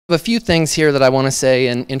a few things here that I want to say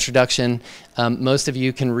in introduction. Most of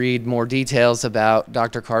you can read more details about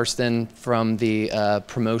Dr. Karsten from the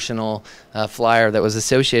promotional flyer that was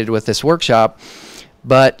associated with this workshop.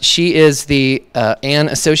 But she is the Ann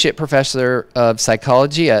Associate Professor of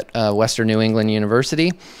Psychology at Western New England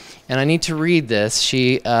University. And I need to read this.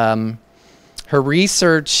 Her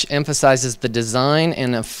research emphasizes the design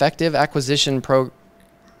of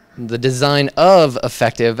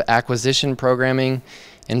effective acquisition programming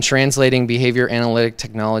and translating behavior analytic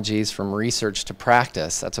technologies from research to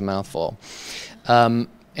practice. That's a mouthful. And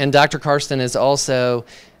Dr. Karsten is also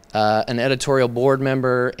an editorial board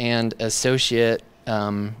member and associate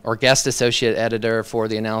or guest associate editor for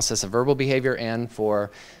the analysis of verbal behavior and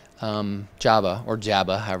for Java, or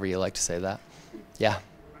Jabba, however you like to say that. Yeah.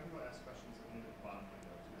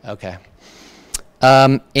 Okay.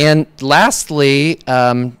 And lastly,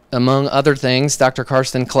 among other things, Dr.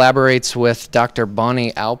 Karsten collaborates with Dr.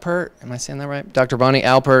 Bonnie Alpert. Am I saying that right? Dr. Bonnie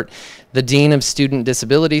Alpert, the Dean of Student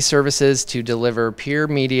Disability Services, to deliver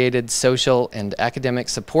peer-mediated social and academic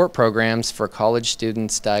support programs for college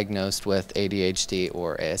students diagnosed with ADHD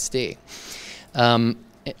or ASD.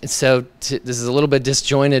 So this is a little bit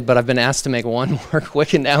disjointed, but I've been asked to make one more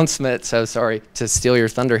quick announcement, so sorry to steal your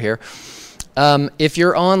thunder here. If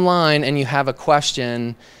you're online and you have a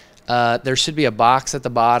question, there should be a box at the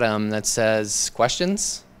bottom that says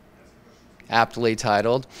questions, aptly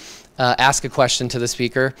titled. Ask a question to the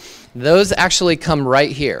speaker. Those actually come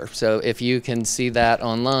right here, so if you can see that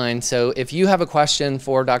online. So if you have a question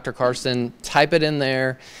for Dr. Karsten, type it in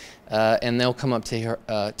there and they'll come up to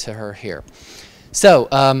her here. So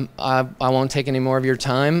I won't take any more of your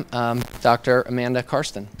time. Dr. Amanda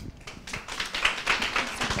Karsten.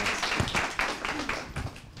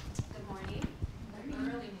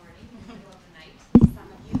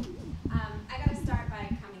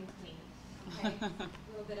 A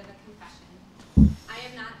little bit of a confession. I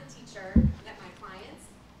am not the teacher that my clients,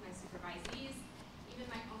 my supervisees, even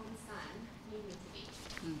my own son need me to be.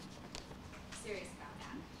 Serious about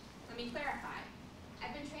that. Let me clarify.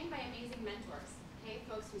 I've been trained by amazing mentors, okay?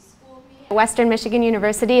 Folks who schooled me at Western Michigan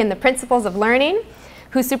University in the principles of learning,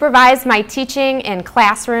 who supervised my teaching in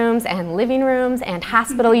classrooms and living rooms and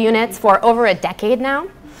hospital units for over a decade now.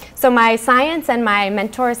 So my science and my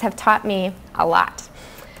mentors have taught me a lot.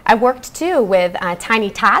 I worked too with tiny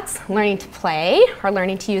tots, learning to play or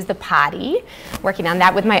learning to use the potty, working on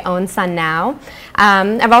that with my own son now.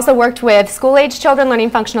 I've also worked with school-age children learning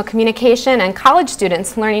functional communication and college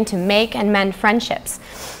students learning to make and mend friendships.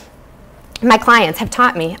 My clients have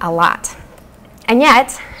taught me a lot. And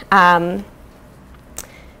yet, I'm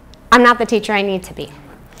not the teacher I need to be.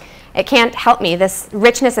 It can't help me. This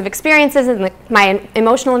richness of experiences and my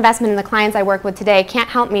emotional investment in the clients I work with today can't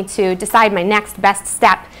help me to decide my next best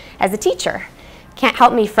step as a teacher. Can't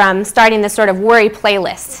help me from starting this sort of worry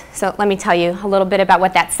playlist. So let me tell you a little bit about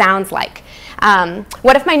what that sounds like.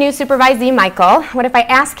 What if my new supervisee, Michael, what if I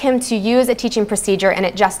ask him to use a teaching procedure and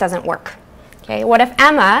it just doesn't work? Okay. What if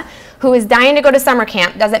Emma, who is dying to go to summer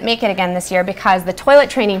camp, doesn't make it again this year because the toilet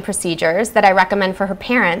training procedures that I recommend for her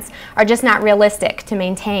parents are just not realistic to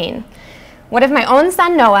maintain? What if my own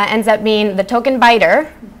son Noah ends up being the token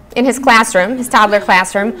biter in his classroom, his toddler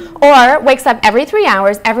classroom, or wakes up every 3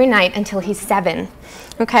 hours every night until he's 7?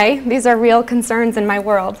 Okay, these are real concerns in my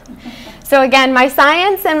world. So again, my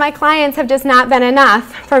science and my clients have just not been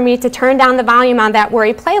enough for me to turn down the volume on that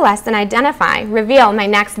worry playlist and identify, reveal my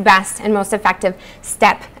next best and most effective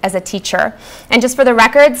step as a teacher. And just for the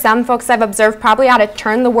record, some folks I've observed probably ought to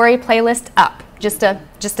turn the worry playlist up, just a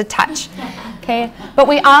touch. Okay? But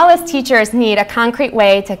we all as teachers need a concrete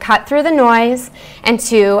way to cut through the noise and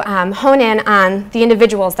to hone in on the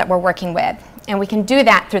individuals that we're working with. And we can do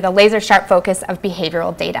that through the laser-sharp focus of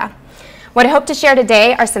behavioral data. What I hope to share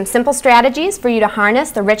today are some simple strategies for you to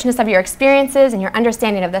harness the richness of your experiences and your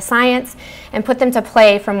understanding of the science and put them to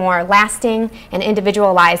play for more lasting and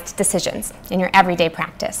individualized decisions in your everyday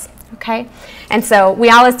practice. Okay? And so we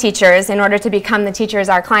all as teachers, in order to become the teachers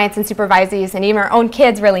our clients and supervisees and even our own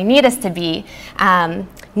kids really need us to be,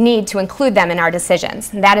 need to include them in our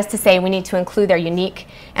decisions. And that is to say, we need to include their unique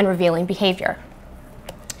and revealing behavior.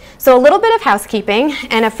 So a little bit of housekeeping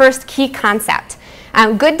and a first key concept.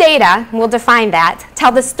 Good data, we'll define that,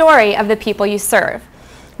 tell the story of the people you serve.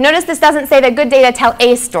 Notice this doesn't say that good data tell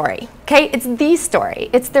a story, okay? It's the story.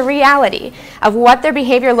 It's the reality of what their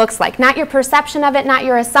behavior looks like, not your perception of it, not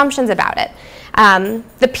your assumptions about it.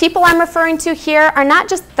 The people I'm referring to here are not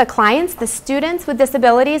just the clients, the students with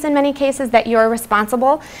disabilities in many cases that you're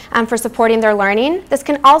responsible for supporting their learning. This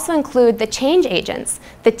can also include the change agents,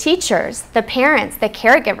 the teachers, the parents, the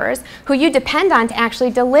caregivers who you depend on to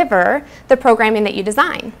actually deliver the programming that you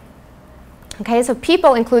design. Okay, so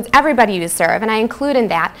people includes everybody you serve, and I include in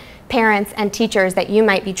that parents and teachers that you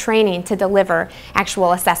might be training to deliver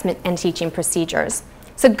actual assessment and teaching procedures.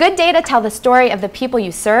 So good data tell the story of the people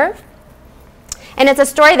you serve, and it's a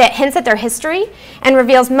story that hints at their history and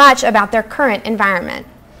reveals much about their current environment.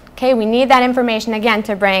 Okay, we need that information, again,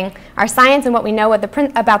 to bring our science and what we know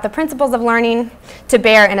about the principles of learning to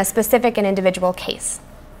bear in a specific and individual case.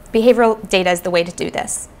 Behavioral data is the way to do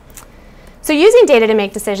this. So using data to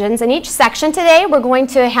make decisions, in each section today, we're going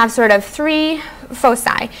to have sort of three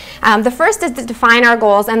foci. The first is to define our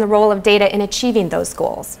goals and the role of data in achieving those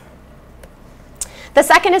goals. The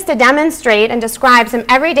second is to demonstrate and describe some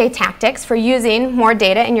everyday tactics for using more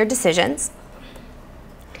data in your decisions.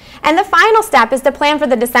 And the final step is to plan for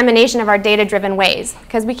the dissemination of our data-driven ways,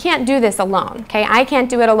 because we can't do this alone. Okay? I can't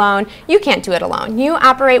do it alone. You can't do it alone. You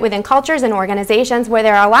operate within cultures and organizations where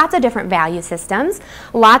there are lots of different value systems,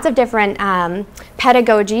 lots of different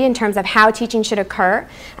pedagogy in terms of how teaching should occur,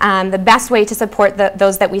 the best way to support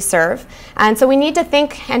those that we serve. And so we need to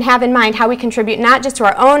think and have in mind how we contribute not just to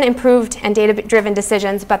our own improved and data-driven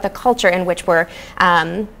decisions, but the culture in which we're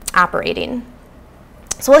operating.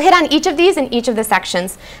 So we'll hit on each of these in each of the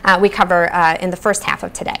sections we cover in the first half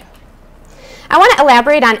of today. I want to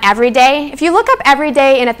elaborate on everyday. If you look up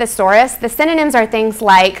everyday in a thesaurus, the synonyms are things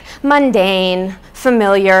like mundane,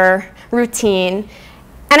 familiar, routine.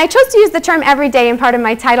 And I chose to use the term everyday in part of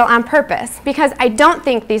my title on purpose, because I don't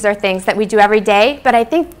think these are things that we do every day, but I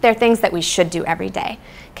think they're things that we should do every day.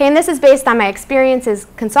 Okay, and this is based on my experiences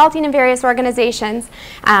consulting in various organizations,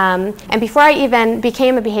 and before I even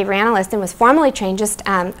became a behavior analyst and was formally trained, just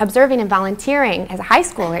observing and volunteering as a high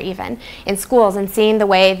schooler even in schools and seeing the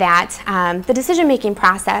way that the decision-making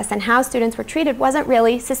process and how students were treated wasn't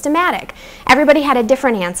really systematic. Everybody had a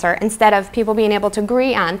different answer instead of people being able to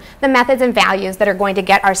agree on the methods and values that are going to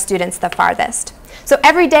get our students the farthest. So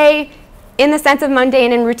every day, in the sense of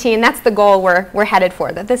mundane and routine, that's the goal we're headed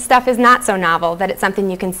for, that this stuff is not so novel, that it's something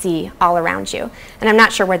you can see all around you. And I'm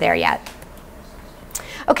not sure we're there yet.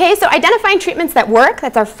 Okay, so identifying treatments that work,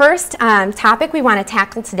 that's our first topic we want to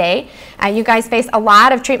tackle today. You guys face a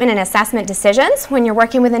lot of treatment and assessment decisions when you're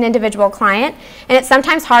working with an individual client, and it's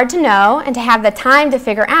sometimes hard to know and to have the time to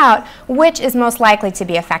figure out which is most likely to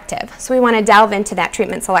be effective. So we want to delve into that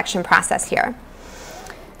treatment selection process here.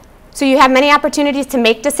 So you have many opportunities to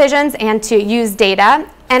make decisions and to use data.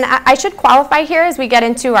 And I should qualify here as we get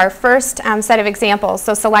into our first set of examples,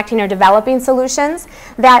 so selecting or developing solutions,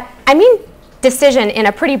 that I mean decision in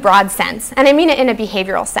a pretty broad sense, and I mean it in a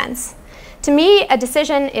behavioral sense. To me, a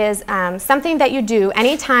decision is something that you do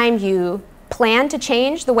anytime you plan to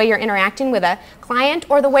change the way you're interacting with a client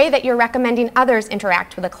or the way that you're recommending others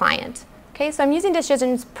interact with a client. Okay, so I'm using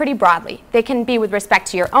decisions pretty broadly. They can be with respect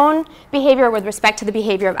to your own behavior, with respect to the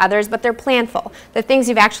behavior of others, but they're planful. They're things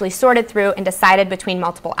you've actually sorted through and decided between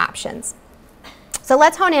multiple options. So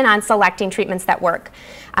let's hone in on selecting treatments that work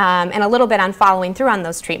and a little bit on following through on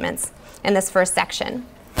those treatments in this first section.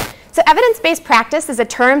 So evidence-based practice is a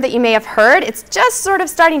term that you may have heard. It's just sort of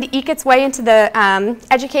starting to eke its way into the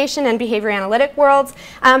education and behavior analytic worlds,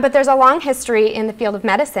 but there's a long history in the field of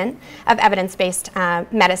medicine, of evidence-based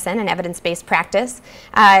medicine and evidence-based practice.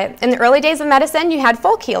 In the early days of medicine, you had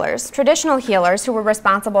folk healers, traditional healers who were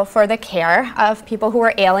responsible for the care of people who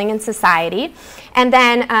were ailing in society. And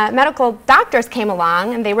then medical doctors came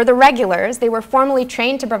along, and they were the regulars. They were formally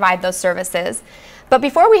trained to provide those services. But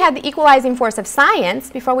before we had the equalizing force of science,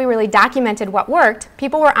 before we really documented what worked,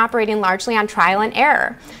 people were operating largely on trial and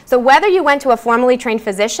error. So whether you went to a formally trained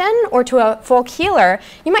physician or to a folk healer,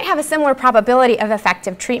 you might have a similar probability of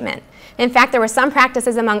effective treatment. In fact, there were some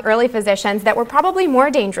practices among early physicians that were probably more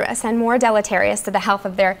dangerous and more deleterious to the health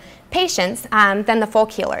of their patients than the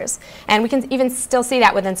folk healers. And we can even still see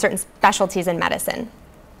that within certain specialties in medicine.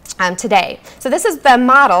 Today. So this is the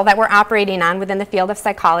model that we're operating on within the field of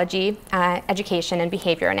psychology, education, and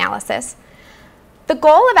behavior analysis. The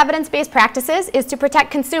goal of evidence-based practices is to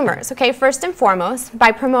protect consumers, okay, first and foremost,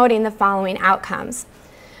 by promoting the following outcomes.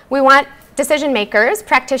 We want decision makers,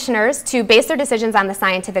 practitioners, to base their decisions on the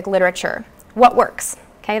scientific literature. What works?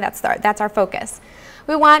 Okay, that's our focus.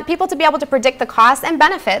 We want people to be able to predict the costs and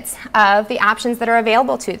benefits of the options that are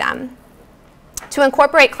available to them. To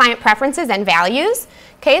incorporate client preferences and values.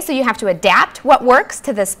 Okay, so you have to adapt what works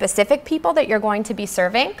to the specific people that you're going to be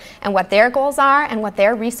serving and what their goals are and what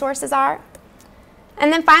their resources are.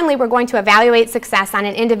 And then finally, we're going to evaluate success on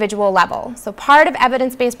an individual level. So part of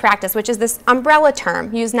evidence-based practice, which is this umbrella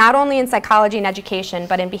term used not only in psychology and education,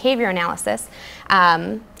 but in behavior analysis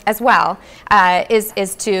as well,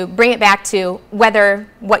 is to bring it back to whether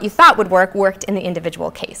what you thought would work worked in the individual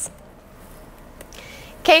case.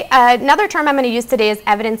 Okay, another term I'm going to use today is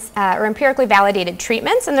evidence or empirically validated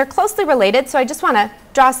treatments, and they're closely related, so I just want to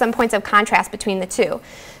draw some points of contrast between the two.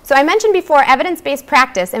 So I mentioned before, evidence-based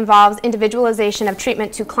practice involves individualization of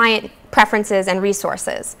treatment to client preferences and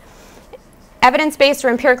resources. Evidence-based or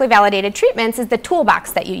empirically validated treatments is the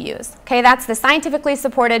toolbox that you use. Okay, that's the scientifically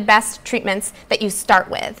supported best treatments that you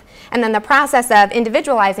start with. And then the process of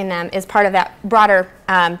individualizing them is part of that broader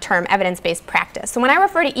term, evidence-based practice. So when I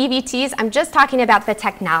refer to EVTs, I'm just talking about the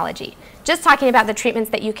technology, just talking about the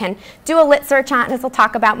treatments that you can do a lit search on, as we'll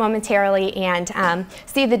talk about momentarily, and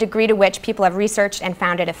see the degree to which people have researched and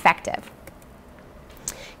found it effective.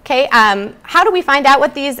 Okay, how do we find out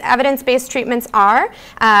what these evidence-based treatments are?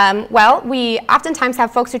 Well, we oftentimes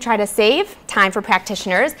have folks who try to save time for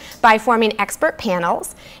practitioners by forming expert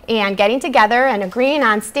panels and getting together and agreeing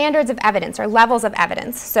on standards of evidence or levels of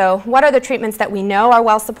evidence. So what are the treatments that we know are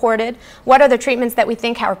well supported? What are the treatments that we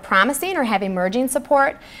think are promising or have emerging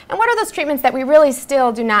support? And what are those treatments that we really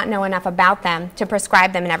still do not know enough about them to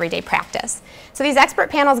prescribe them in everyday practice? So these expert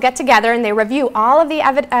panels get together and they review all of the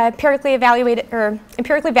empirically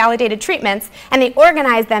validated treatments, and they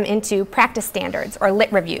organize them into practice standards or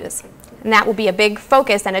lit reviews. And that will be a big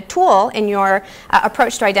focus and a tool in your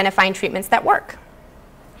approach to identifying treatments that work.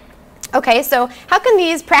 Okay, so how can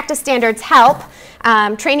these practice standards help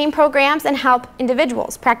training programs and help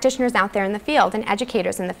individuals, practitioners out there in the field and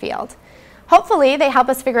educators in the field? Hopefully, they help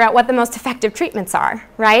us figure out what the most effective treatments are,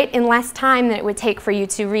 right? In less time than it would take for you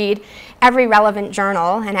to read every relevant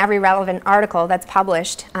journal and every relevant article that's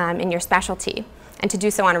published in your specialty, and to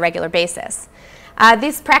do so on a regular basis.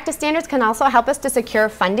 These practice standards can also help us to secure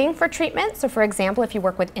funding for treatment. So for example, if you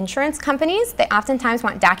work with insurance companies, they oftentimes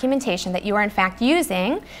want documentation that you are in fact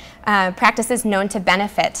using practices known to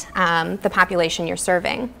benefit the population you're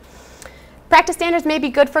serving. Practice standards may be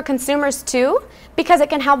good for consumers too, because it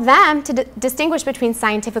can help them to distinguish between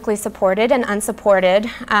scientifically supported and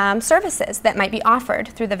unsupported services that might be offered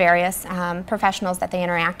through the various professionals that they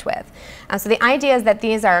interact with. So the idea is that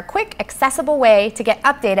these are a quick, accessible way to get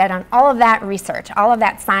updated on all of that research, all of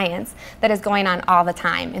that science that is going on all the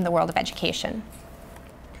time in the world of education.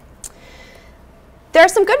 There are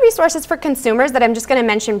some good resources for consumers that I'm just going to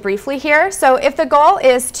mention briefly here. So if the goal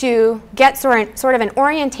is to get sort of an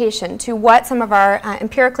orientation to what some of our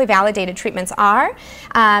empirically validated treatments are,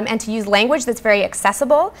 and to use language that's very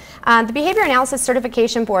accessible, the Behavior Analysis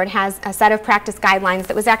Certification Board has a set of practice guidelines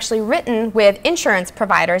that was actually written with insurance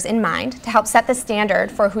providers in mind to help set the standard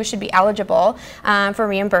for who should be eligible for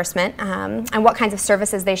reimbursement and what kinds of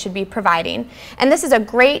services they should be providing. And this is a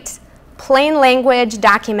great plain language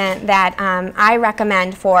document that I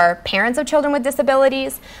recommend for parents of children with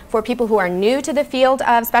disabilities, for people who are new to the field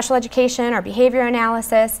of special education or behavior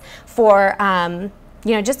analysis, for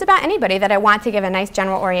just about anybody that I want to give a nice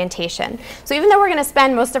general orientation. So even though we're going to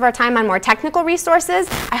spend most of our time on more technical resources,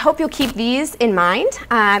 I hope you'll keep these in mind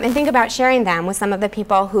and think about sharing them with some of the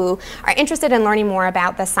people who are interested in learning more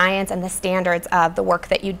about the science and the standards of the work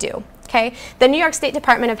that you do. Okay. The New York State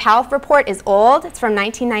Department of Health report is old. It's from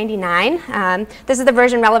 1999. This is the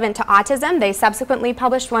version relevant to autism. They subsequently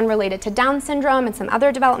published one related to Down syndrome and some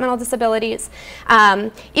other developmental disabilities.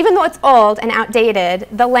 Even though it's old and outdated,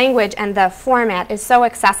 the language and the format is so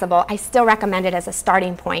accessible, I still recommend it as a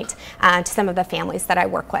starting point to some of the families that I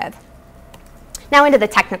work with. Now into the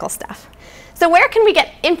technical stuff. So where can we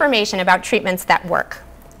get information about treatments that work?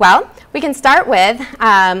 Well, we can start with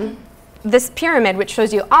this pyramid, which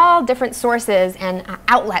shows you all different sources and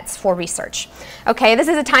outlets for research. Okay, this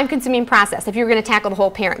is a time-consuming process if you're going to tackle the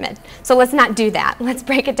whole pyramid. So let's not do that. Let's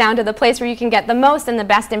break it down to the place where you can get the most and the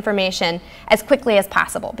best information as quickly as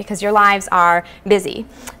possible, because your lives are busy.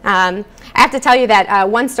 I have to tell you that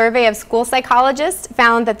one survey of school psychologists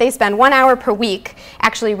found that they spend 1 hour per week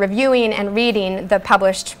actually reviewing and reading the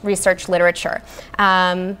published research literature.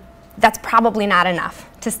 That's probably not enough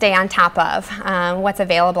to stay on top of what's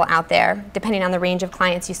available out there, depending on the range of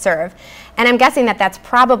clients you serve. And I'm guessing that that's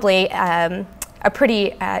probably a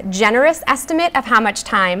pretty generous estimate of how much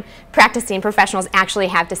time practicing professionals actually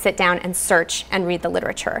have to sit down and search and read the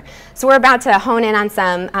literature. So we're about to hone in on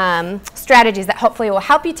some strategies that hopefully will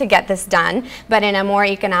help you to get this done, but in a more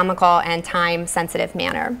economical and time-sensitive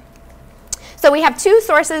manner. So we have two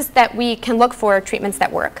sources that we can look for treatments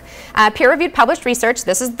that work. Peer-reviewed published research,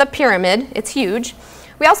 this is the pyramid, it's huge.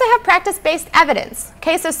 We also have practice-based evidence.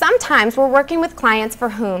 Okay, so sometimes we're working with clients for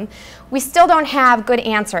whom we still don't have good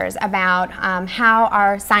answers about how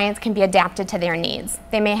our science can be adapted to their needs.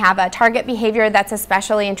 They may have a target behavior that's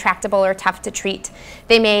especially intractable or tough to treat.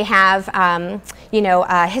 They may have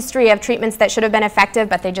a history of treatments that should have been effective,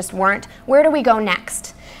 but they just weren't. Where do we go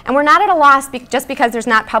next? And we're not at a loss just because there's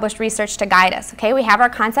not published research to guide us. Okay? We have our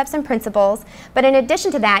concepts and principles, but in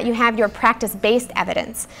addition to that, you have your practice-based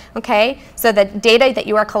evidence. Okay? So the data that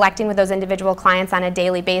you are collecting with those individual clients on a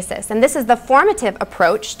daily basis. And this is the formative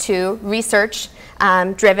approach to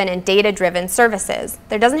research-driven and data-driven services.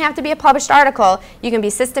 There doesn't have to be a published article. You can be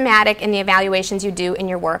systematic in the evaluations you do in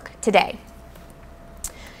your work today.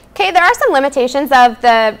 Okay, there are some limitations of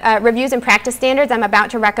the reviews and practice standards I'm about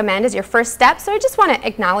to recommend as your first step, so I just want to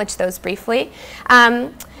acknowledge those briefly.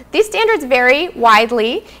 These standards vary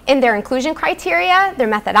widely in their inclusion criteria, their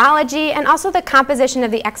methodology, and also the composition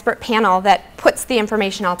of the expert panel that puts the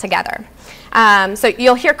information all together. So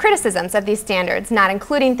you'll hear criticisms of these standards, not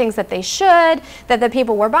including things that they should, that the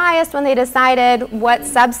people were biased when they decided what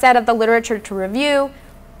subset of the literature to review.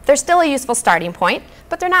 They're still a useful starting point,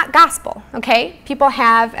 but they're not gospel, okay? People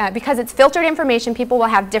have, because it's filtered information, people will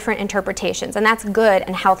have different interpretations, and that's good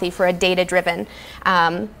and healthy for a data-driven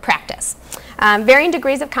practice. Varying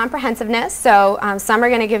degrees of comprehensiveness, so some are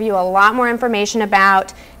going to give you a lot more information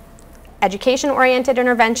about education-oriented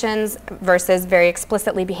interventions versus very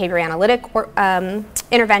explicitly behavior analytic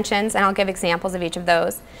interventions, and I'll give examples of each of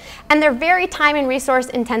those. And they're very time and resource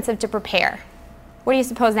intensive to prepare. What do you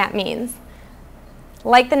suppose that means?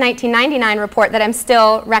 Like the 1999 report that I'm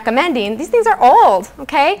still recommending, these things are old,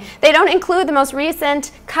 okay? They don't include the most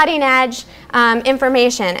recent cutting-edge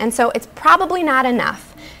information, and so it's probably not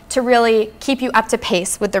enough to really keep you up to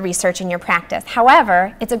pace with the research in your practice.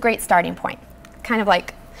 However, it's a great starting point. Kind of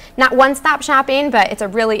like, not one-stop shopping, but it's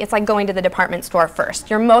like going to the department store first.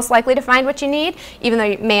 You're most likely to find what you need, even though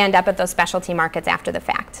you may end up at those specialty markets after the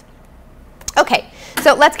fact. Okay,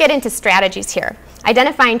 so let's get into strategies here.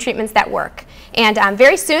 Identifying treatments that work. And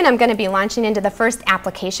very soon I'm going to be launching into the first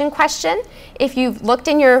application question. If you've looked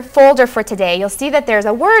in your folder for today, you'll see that there's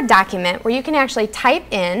a Word document where you can actually type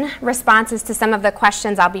in responses to some of the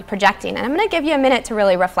questions I'll be projecting. And I'm going to give you a minute to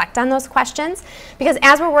really reflect on those questions, because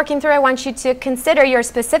as we're working through, I want you to consider your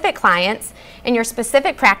specific clients in your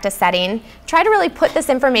specific practice setting. Try to really put this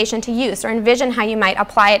information to use or envision how you might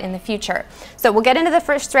apply it in the future. So we'll get into the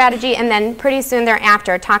first strategy, and then pretty soon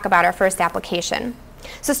thereafter talk about our first application.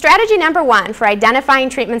 So strategy number one for identifying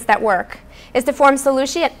treatments that work is to form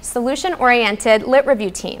solution-oriented lit review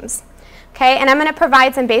teams. Okay, and I'm going to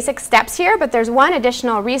provide some basic steps here, but there's one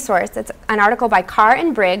additional resource. It's an article by Karsten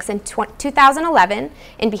and Briggs in 2011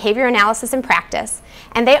 in Behavior Analysis and Practice,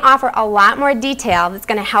 and they offer a lot more detail that's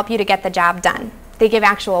going to help you to get the job done. They give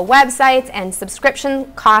actual websites and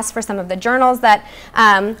subscription costs for some of the journals that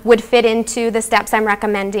would fit into the steps I'm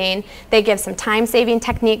recommending. They give some time-saving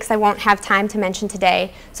techniques I won't have time to mention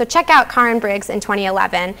today. So check out Karsten and Briggs in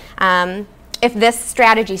 2011 if this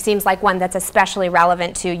strategy seems like one that's especially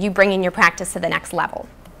relevant to you bringing your practice to the next level.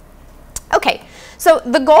 Okay, so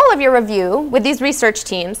the goal of your review with these research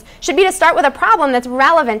teams should be to start with a problem that's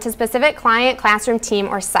relevant to specific client, classroom, team,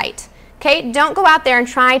 or site. Okay, don't go out there and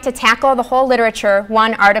try to tackle the whole literature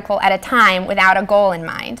one article at a time without a goal in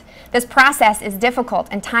mind. This process is difficult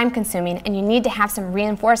and time-consuming, and you need to have some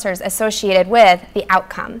reinforcers associated with the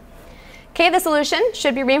outcome. Okay, the solution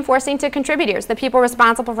should be reinforcing to contributors, the people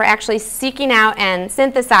responsible for actually seeking out and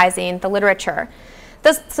synthesizing the literature.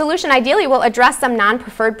 The solution ideally will address some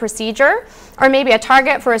non-preferred procedure or maybe a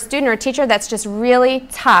target for a student or a teacher that's just really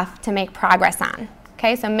tough to make progress on.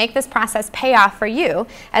 Okay, so make this process pay off for you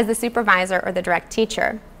as the supervisor or the direct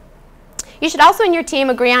teacher. You should also in your team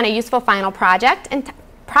agree on a useful final product and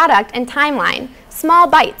timeline. Small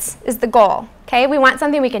bites is the goal. Okay, we want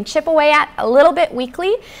something we can chip away at a little bit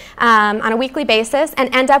weekly, on a weekly basis,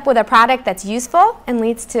 and end up with a product that's useful and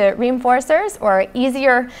leads to reinforcers or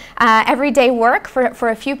easier everyday work for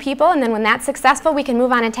a few people, and then when that's successful, we can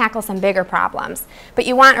move on and tackle some bigger problems. But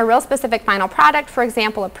you want a real specific final product, for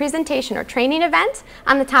example, a presentation or training event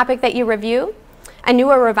on the topic that you review, a new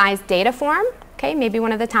or revised data form. Okay, maybe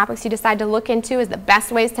one of the topics you decide to look into is the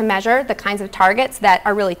best ways to measure the kinds of targets that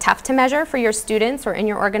are really tough to measure for your students or in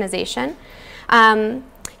your organization.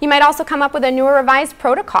 You might also come up with a new or revised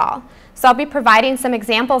protocol. So I'll be providing some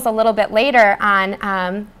examples a little bit later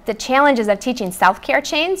on the challenges of teaching self-care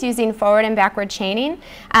chains using forward and backward chaining.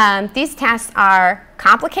 These tasks are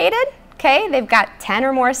complicated. Okay, they've got 10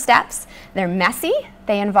 or more steps. They're messy. They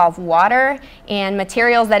They involve water and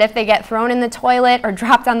materials that if they get thrown in the toilet or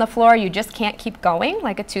dropped on the floor, you just can't keep going,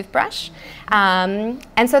 like a toothbrush.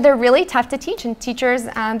 And so they're really tough to teach, and teachers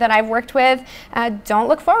that I've worked with don't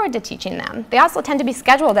look forward to teaching them. They also tend to be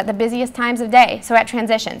scheduled at the busiest times of day, so at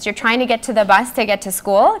transitions. You're trying to get to the bus to get to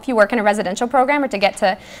school if you work in a residential program, or to get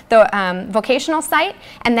to the vocational site,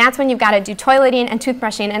 and that's when you've got to do toileting and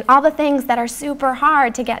toothbrushing and all the things that are super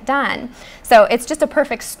hard to get done. So it's just a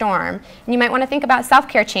perfect storm. And you might want to think about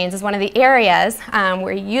self-care chains as one of the areas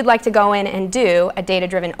where you'd like to go in and do a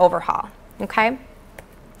data-driven overhaul, okay?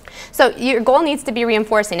 So your goal needs to be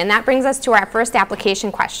reinforcing, and that brings us to our first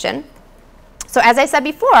application question. So as I said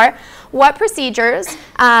before, what procedures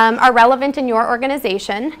are relevant in your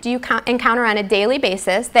organization do you encounter on a daily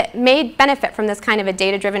basis that may benefit from this kind of a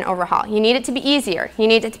data-driven overhaul? You need it to be easier. You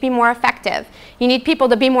need it to be more effective. You need people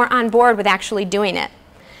to be more on board with actually doing it.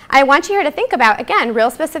 I want you here to think about, again,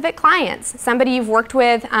 real specific clients, somebody you've worked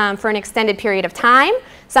with for an extended period of time,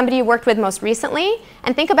 somebody you worked with most recently,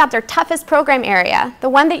 and think about their toughest program area, the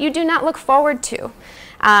one that you do not look forward to,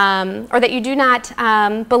 or that you do not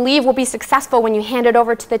believe will be successful when you hand it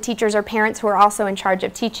over to the teachers or parents who are also in charge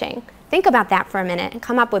of teaching. Think about that for a minute and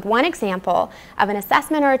come up with one example of an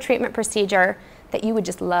assessment or a treatment procedure that you would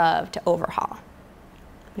just love to overhaul.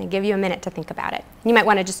 I'm going to give you a minute to think about it. You might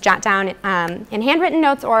want to just jot down in handwritten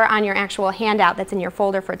notes or on your actual handout that's in your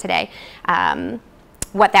folder for today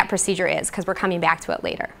what that procedure is, because we're coming back to it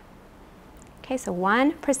later. Okay, so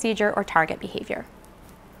one procedure or target behavior.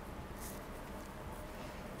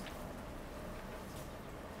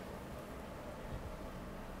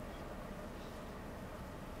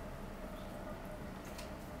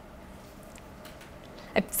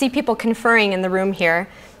 I see people conferring in the room here.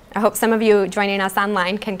 I hope some of you joining us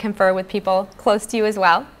online can confer with people close to you as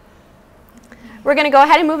well. We're going to go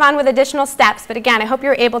ahead and move on with additional steps, but again, I hope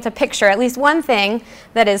you're able to picture at least one thing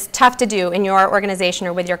that is tough to do in your organization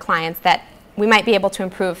or with your clients that we might be able to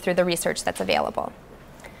improve through the research that's available.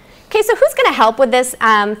 Okay, so who's going to help with this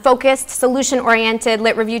focused, solution-oriented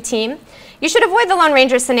lit review team? You should avoid the Lone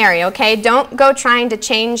Ranger scenario, okay? Don't go trying to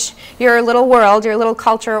change your little world, your little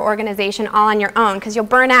culture or organization all on your own, because you'll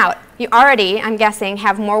burn out. You already, I'm guessing,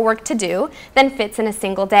 have more work to do than fits in a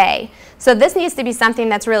single day. So this needs to be something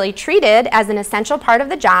that's really treated as an essential part of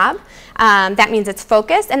the job. That means it's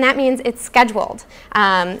focused, and that means it's scheduled.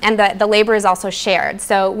 And the labor is also shared.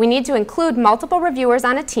 So we need to include multiple reviewers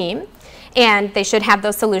on a team, and they should have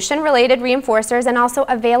those solution-related reinforcers and also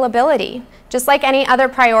availability. Just like any other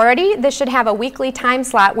priority, this should have a weekly time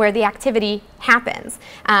slot where the activity happens.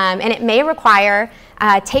 And it may require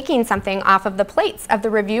taking something off of the plates of the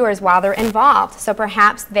reviewers while they're involved. So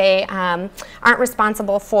perhaps they aren't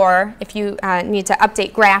responsible for, if you need to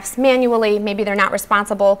update graphs manually, maybe they're not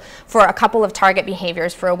responsible for a couple of target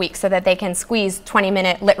behaviors for a week so that they can squeeze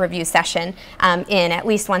 20-minute lit review session in at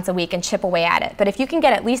least once a week and chip away at it. But if you can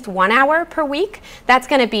get at least 1 hour per week, that's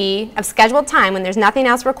going to be of scheduled time when there's nothing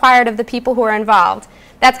else required of the people who are involved.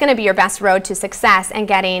 That's going to be your best road to success and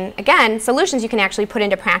getting, again, solutions you can actually put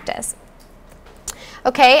into practice.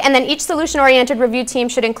 Okay, and then each solution-oriented review team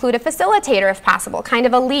should include a facilitator if possible, kind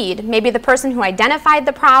of a lead, maybe the person who identified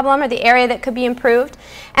the problem or the area that could be improved.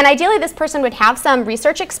 And ideally this person would have some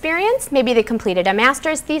research experience. Maybe they completed a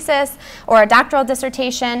master's thesis or a doctoral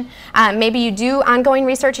dissertation. Maybe you do ongoing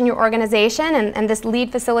research in your organization, and this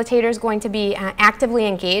lead facilitator is going to be actively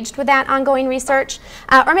engaged with that ongoing research.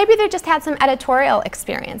 Or maybe they just had some editorial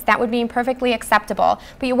experience. That would be perfectly acceptable.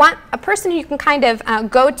 But you want a person who you can kind of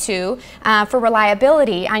go to for reliability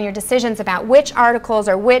on your decisions about which articles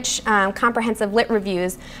or which comprehensive lit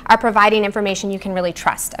reviews are providing information you can really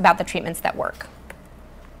trust about the treatments that work.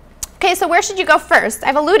 Okay, so where should you go first?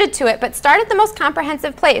 I've alluded to it, but start at the most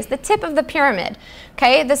comprehensive place, the tip of the pyramid.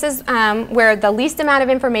 Okay, this is where the least amount of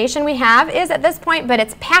information we have is at this point, but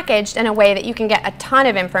it's packaged in a way that you can get a ton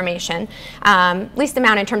of information, least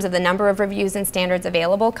amount in terms of the number of reviews and standards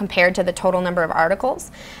available compared to the total number of articles.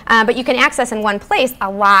 But you can access in one place a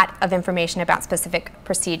lot of information about specific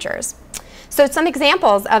procedures. So some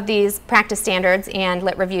examples of these practice standards and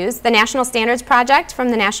lit reviews. The National Standards Project from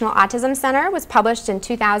the National Autism Center was published in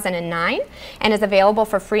 2009 and is available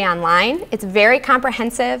for free online. It's very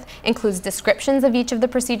comprehensive, includes descriptions of each of the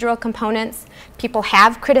procedural components. People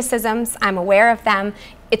have criticisms, I'm aware of them.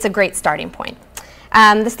 It's a great starting point.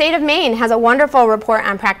 The state of Maine has a wonderful report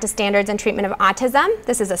on practice standards and treatment of autism.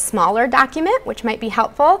 This is a smaller document, which might be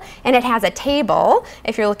helpful, and it has a table,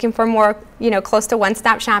 if you're looking for more, close to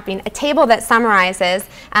one-stop shopping, a table that summarizes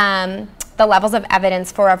the levels of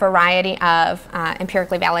evidence for a variety of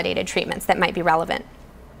empirically validated treatments that might be relevant.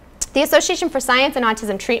 The Association for Science and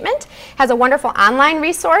Autism Treatment has a wonderful online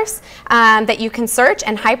resource that you can search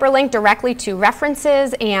and hyperlink directly to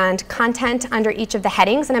references and content under each of the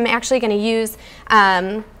headings. And I'm actually going to use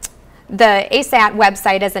the ASAT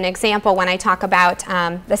website as an example when I talk about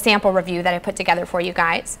the sample review that I put together for you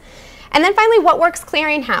guys. And then finally, What Works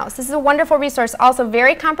Clearinghouse. This is a wonderful resource, also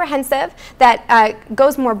very comprehensive, that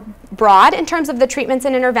goes more broad in terms of the treatments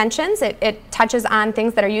and interventions. It touches on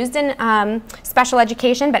things that are used in special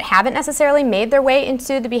education but haven't necessarily made their way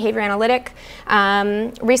into the behavior analytic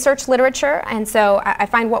research literature. And so I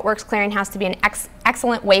find What Works Clearinghouse to be an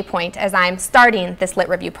excellent waypoint as I'm starting this lit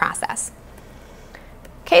review process.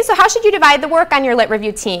 Okay, so how should you divide the work on your lit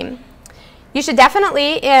review team? You should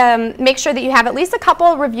definitely make sure that you have at least a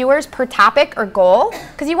couple reviewers per topic or goal,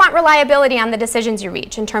 because you want reliability on the decisions you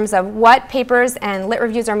reach in terms of what papers and lit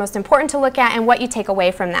reviews are most important to look at and what you take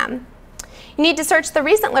away from them. You need to search the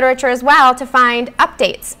recent literature as well to find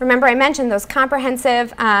updates. Remember, I mentioned those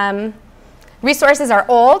comprehensive resources are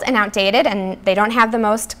old and outdated, and they don't have the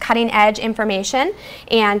most cutting-edge information.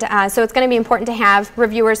 And so it's going to be important to have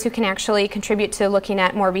reviewers who can actually contribute to looking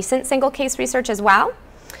at more recent single-case research as well.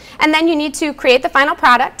 And then you need to create the final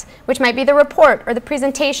product, which might be the report or the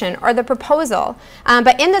presentation or the proposal.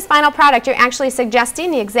 But in this final product, you're actually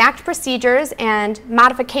suggesting the exact procedures and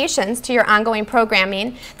modifications to your ongoing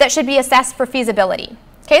programming that should be assessed for feasibility.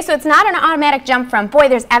 Okay, so it's not an automatic jump from, boy,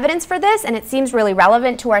 there's evidence for this and it seems really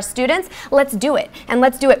relevant to our students, let's do it, and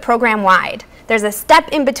let's do it program-wide. There's a step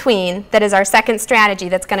in between that is our second strategy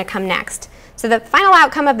that's going to come next. So the final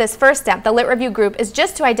outcome of this first step, the lit review group, is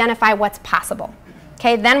just to identify what's possible.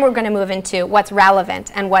 Okay, then we're going to move into what's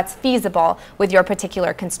relevant and what's feasible with your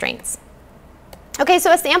particular constraints. Okay,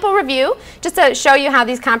 so a sample review, just to show you how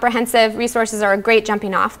these comprehensive resources are a great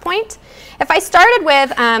jumping off point. If I started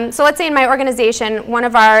with, so let's say in my organization, one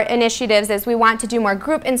of our initiatives is we want to do more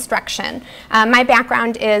group instruction. My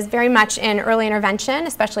background is very much in early intervention,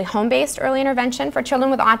 especially home-based early intervention for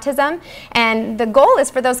children with autism. And the goal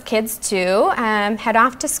is for those kids to head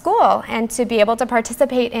off to school and to be able to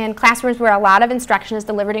participate in classrooms where a lot of instruction is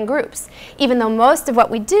delivered in groups, even though most of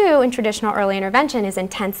what we do in traditional early intervention is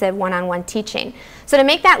intensive one-on-one teaching. So to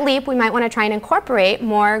make that leap, we might want to try and incorporate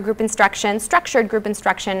more group instruction, structured group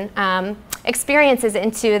instruction experiences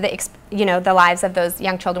into the lives of those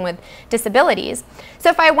young children with disabilities. So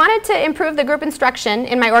if I wanted to improve the group instruction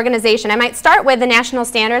in my organization, I might start with the National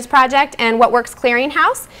Standards Project and What Works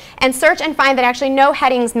Clearinghouse and search and find that actually no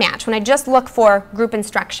headings match when I just look for group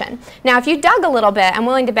instruction. Now if you dug a little bit, I'm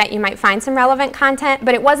willing to bet you might find some relevant content,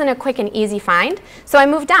 but it wasn't a quick and easy find, so I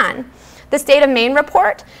moved on. The State of Maine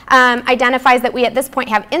report identifies that we at this point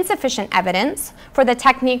have insufficient evidence for the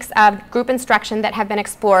techniques of group instruction that have been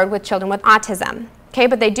explored with children with autism. Okay,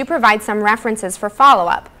 but they do provide some references for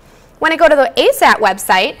follow-up. When I go to the ASAT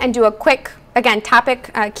website and do a quick, again,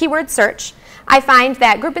 topic keyword search, I find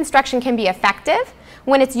that group instruction can be effective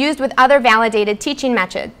when it's used with other validated teaching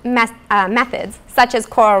methods, such as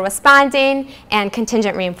choral responding and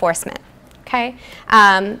contingent reinforcement. Okay,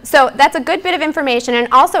 so that's a good bit of information,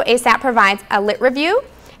 and also ASAT provides a lit review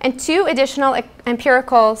and 2 additional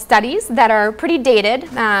empirical studies that are pretty dated.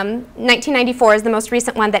 1994 is the most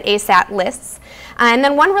recent one that ASAT lists, and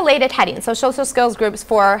then 1 related heading, so social skills groups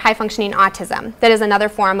for high-functioning autism. That is another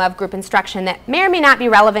form of group instruction that may or may not be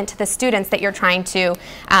relevant to the students that you're trying to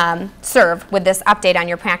serve with this update on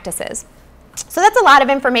your practices. So that's a lot of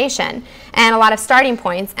information and a lot of starting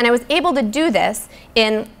points, and I was able to do this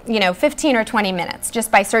in 15 or 20 minutes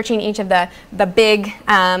just by searching each of the big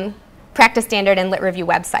practice standard and lit review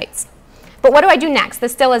websites. But what do I do next?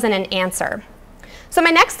 This still isn't an answer. So my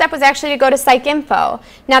next step was actually to go to PsycInfo.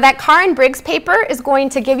 Now that Carr and Briggs paper is going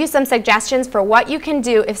to give you some suggestions for what you can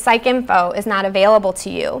do if PsycInfo is not available to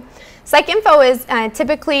you. PsycInfo is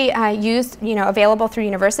typically available through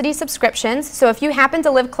university subscriptions. So if you happen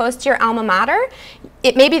to live close to your alma mater,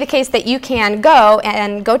 it may be the case that you can go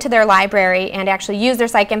to their library and actually use their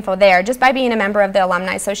PsycInfo there just by being a member of the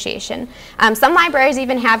Alumni Association. Some libraries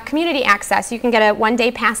even have community access. You can get a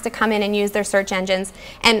one-day pass to come in and use their search engines.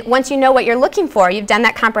 And once you know what you're looking for, you've done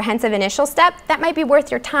that comprehensive initial step, that might be worth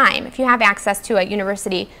your time if you have access to a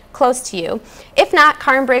university close to you. If not,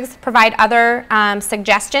 Carr and Briggs provide other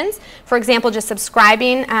suggestions. For example, just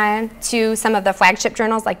subscribing to some of the flagship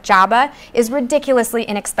journals like JABA is ridiculously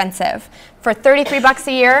inexpensive. For $33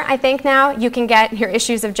 a year, I think now, you can get your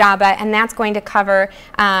issues of JABA, and that's going to cover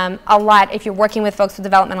a lot. If you're working with folks with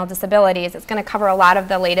developmental disabilities, it's going to cover a lot of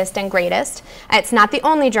the latest and greatest. It's not the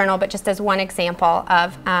only journal, but just as one example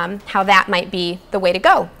of how that might be the way to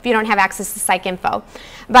go if you don't have access to PsycInfo.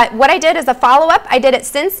 But what I did as a follow-up, I did it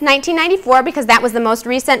since since 1994 because that was the most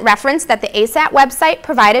recent reference that the ASAT website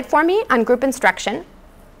provided for me on group instruction.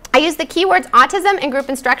 I used the keywords autism and group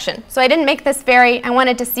instruction. So I didn't make this I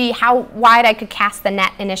wanted to see how wide I could cast the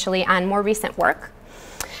net initially on more recent work.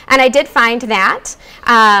 And I did find that.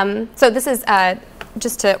 So this is,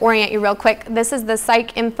 just to orient you real quick, this is the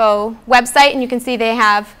PsycInfo website, and you can see they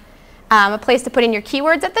have a place to put in your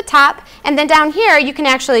keywords at the top. And then down here, you can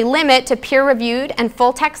actually limit to peer-reviewed and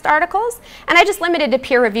full-text articles. And I just limited to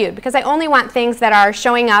peer-reviewed because I only want things that are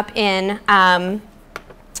showing up in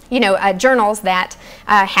journals that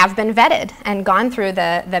have been vetted and gone through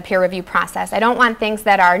the peer review process. I don't want things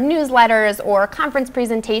that are newsletters or conference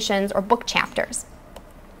presentations or book chapters.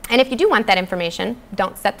 And if you do want that information,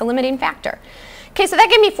 don't set the limiting factor. Okay, so that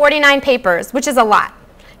gave me 49 papers, which is a lot.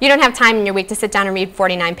 You don't have time in your week to sit down and read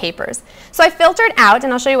 49 papers. So I filtered out,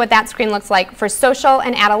 and I'll show you what that screen looks like for social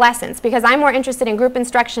and adolescents, because I'm more interested in group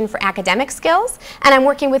instruction for academic skills, and I'm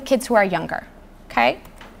working with kids who are younger. Okay?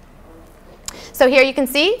 So here you can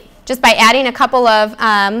see, just by adding a couple of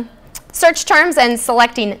search terms and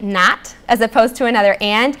selecting not as opposed to another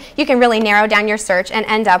and, you can really narrow down your search and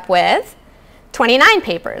end up with 29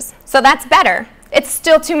 papers. So that's better. It's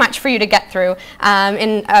still too much for you to get through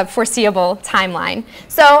in a foreseeable timeline.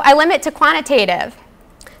 So I limit to quantitative.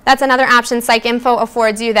 That's another option PsycInfo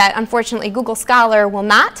affords you that unfortunately Google Scholar will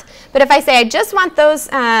not. But if I say I just want those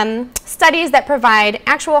studies that provide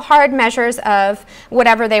actual hard measures of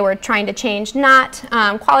whatever they were trying to change, not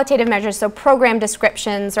qualitative measures, so program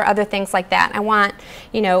descriptions or other things like that. I want,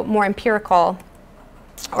 more empirical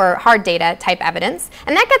or hard data type evidence.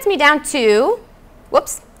 And that gets me down to,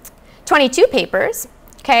 22 papers,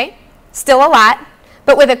 okay? Still a lot.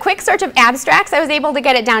 But with a quick search of abstracts, I was able to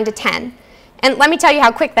get it down to 10. And let me tell you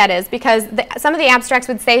how quick that is, because some of the abstracts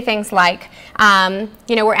would say things like,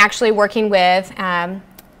 we're actually working with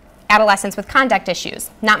adolescents with conduct issues.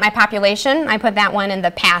 Not my population. I put that one in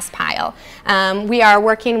the pass pile. We are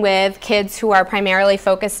working with kids who are primarily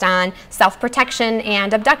focused on self-protection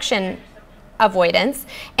and abduction avoidance,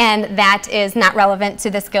 and that is not relevant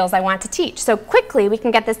to the skills I want to teach. So quickly, we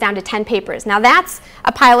can get this down to 10 papers. Now that's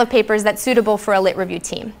a pile of papers that's suitable for a lit review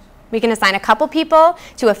team. We can assign a couple people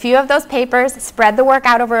to a few of those papers, spread the work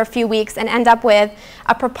out over a few weeks, and end up with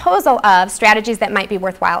a proposal of strategies that might be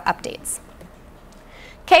worthwhile updates.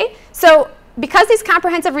 Okay, so because these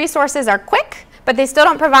comprehensive resources are quick, but they still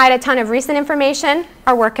don't provide a ton of recent information,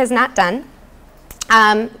 our work is not done.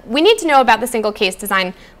 We need to know about the single case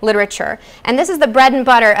design literature. And this is the bread and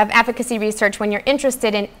butter of efficacy research when you're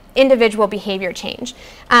interested in individual behavior change.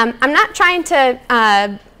 I'm not trying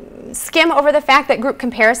to skim over the fact that group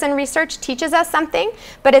comparison research teaches us something,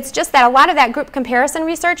 but it's just that a lot of that group comparison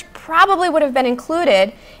research probably would have been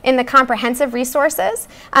included in the comprehensive resources,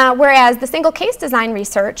 whereas the single case design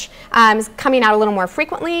research is coming out a little more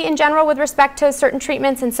frequently in general with respect to certain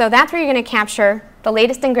treatments, and so that's where you're going to capture the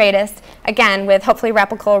latest and greatest, again, with hopefully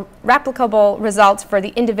replicable results for the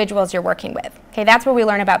individuals you're working with. Okay, that's where we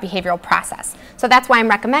learn about behavioral process. So that's why I'm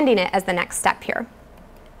recommending it as the next step here.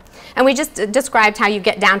 And we just described how you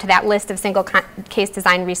get down to that list of single case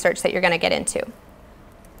design research that you're going to get into.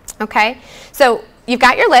 Okay, so you've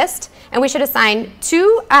got your list, and we should assign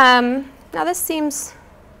two, now this seems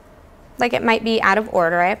like it might be out of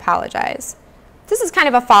order, I apologize. This is kind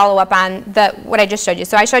of a follow-up on what I just showed you.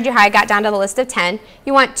 So I showed you how I got down to the list of 10.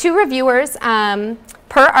 You want 2 reviewers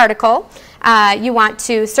per article. You want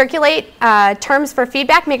to circulate terms for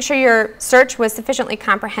feedback. Make sure your search was sufficiently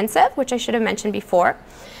comprehensive, which I should have mentioned before.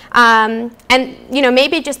 And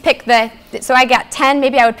maybe just pick so I got 10,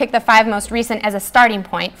 maybe I would pick the 5 most recent as a starting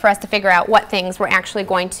point for us to figure out what things we're actually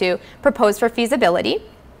going to propose for feasibility.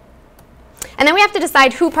 And then we have to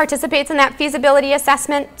decide who participates in that feasibility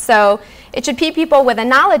assessment. So it should be people with a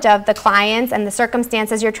knowledge of the clients and the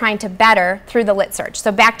circumstances you're trying to better through the lit search.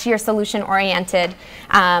 So back to your solution-oriented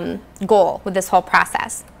goal with this whole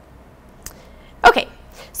process. Okay,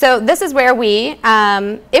 so this is where we,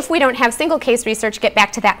 if we don't have single case research, get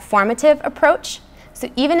back to that formative approach. So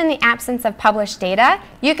even in the absence of published data,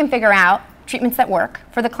 you can figure out treatments that work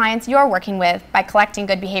for the clients you're working with by collecting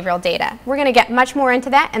good behavioral data. We're going to get much more into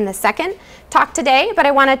that in the second talk today, but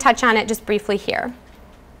I want to touch on it just briefly here.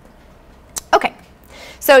 Okay,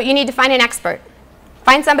 so you need to find an expert.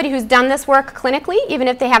 Find somebody who's done this work clinically, even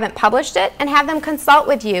if they haven't published it, and have them consult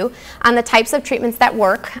with you on the types of treatments that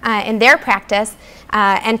work in their practice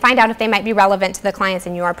and find out if they might be relevant to the clients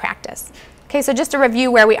in your practice. Okay, so just to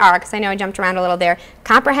review where we are, because I know I jumped around a little there.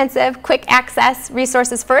 Comprehensive, quick access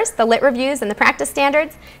resources first, the lit reviews and the practice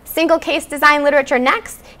standards. Single case design literature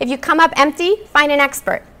next. If you come up empty, find an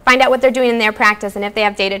expert. Find out what they're doing in their practice and if they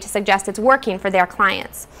have data to suggest it's working for their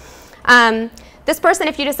clients. This person,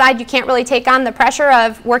 if you decide you can't really take on the pressure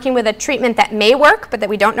of working with a treatment that may work, but that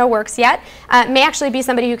we don't know works yet, may actually be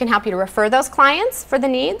somebody who can help you to refer those clients for the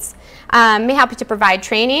needs, may help you to provide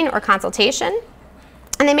training or consultation,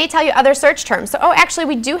 and they may tell you other search terms. So, oh, actually,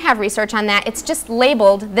 we do have research on that. It's just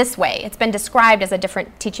labeled this way. It's been described as a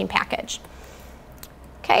different teaching package.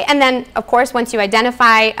 Okay, and then, of course, once you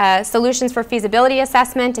identify solutions for feasibility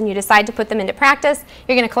assessment and you decide to put them into practice,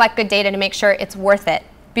 you're going to collect good data to make sure it's worth it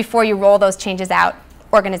before you roll those changes out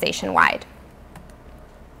organization-wide.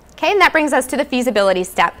 Okay, and that brings us to the feasibility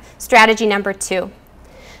step, strategy number 2.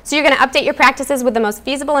 So you're going to update your practices with the most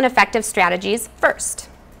feasible and effective strategies first.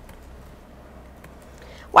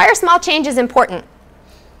 Why are small changes important?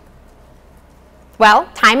 Well,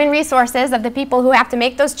 time and resources of the people who have to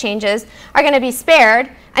make those changes are going to be spared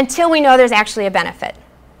until we know there's actually a benefit.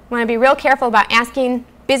 We want to be real careful about asking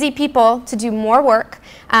busy people to do more work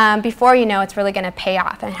before you know it's really going to pay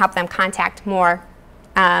off and help them contact more,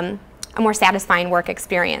 a more satisfying work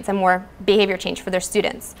experience and more behavior change for their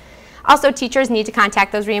students. Also, teachers need to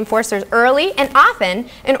contact those reinforcers early and often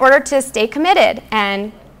in order to stay committed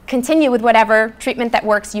and continue with whatever treatment that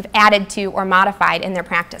works you've added to or modified in their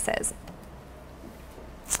practices.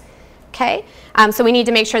 Okay, so we need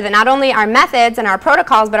to make sure that not only our methods and our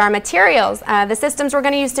protocols, but our materials, the systems we're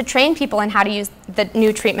going to use to train people in how to use the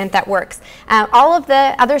new treatment that works. All of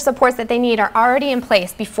the other supports that they need are already in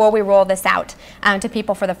place before we roll this out to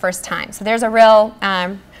people for the first time. So there's a real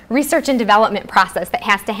research and development process that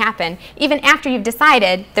has to happen even after you've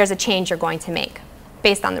decided there's a change you're going to make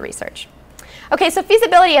based on the research. Okay, so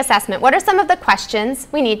feasibility assessment. What are some of the questions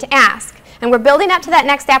we need to ask? And we're building up to that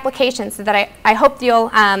next application so that I hope you'll,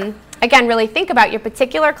 again, really think about your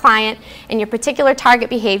particular client and your particular target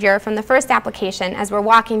behavior from the first application as we're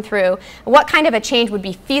walking through what kind of a change would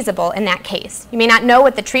be feasible in that case. You may not know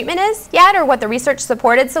what the treatment is yet or what the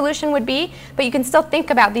research-supported solution would be, but you can still think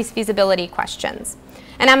about these feasibility questions.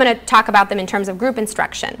 And I'm going to talk about them in terms of group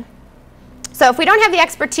instruction. So if we don't have the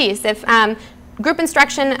expertise, if group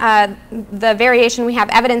instruction, the variation we have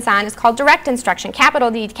evidence on is called direct instruction,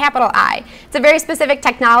 capital D, capital I. It's a very specific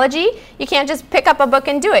technology. You can't just pick up a book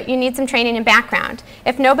and do it. You need some training and background.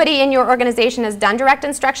 If nobody in your organization has done direct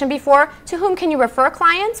instruction before, to whom can you refer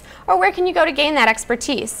clients, or where can you go to gain that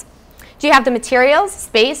expertise? Do you have the materials,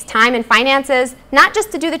 space, time, and finances, not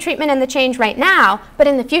just to do the treatment and the change right now, but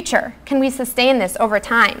in the future? Can we sustain this over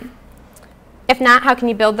time? If not, how can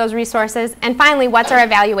you build those resources? And finally, what's our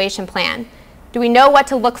evaluation plan? Do we know what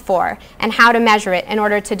to look for and how to measure it in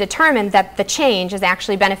order to determine that the change is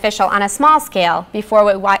actually beneficial on a small scale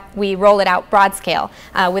before we roll it out broad scale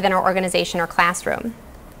within our organization or classroom?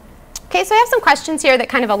 Okay, so I have some questions here that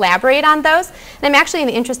kind of elaborate on those. And I'm actually, in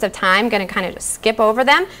the interest of time, going to kind of just skip over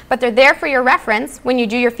them. But they're there for your reference when you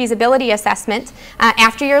do your feasibility assessment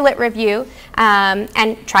after your lit review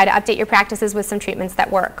and try to update your practices with some treatments that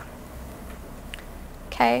work.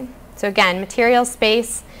 Okay, so again, material,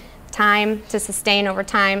 space, time to sustain over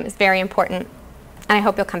time is very important, and I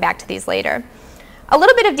hope you'll come back to these later. A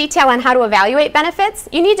little bit of detail on how to evaluate benefits.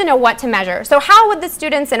 You need to know what to measure. So how would the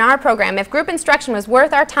students in our program, if group instruction was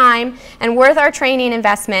worth our time and worth our training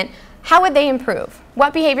investment, how would they improve?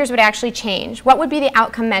 What behaviors would actually change? What would be the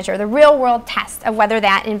outcome measure, the real world test of whether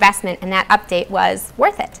that investment and that update was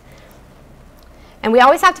worth it? And we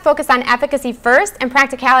always have to focus on efficacy first and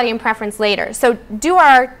practicality and preference later. So do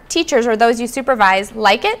our teachers or those you supervise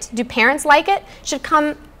like it? Do parents like it? Should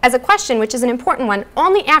come as a question, which is an important one,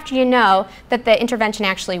 only after you know that the intervention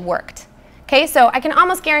actually worked. Okay, so I can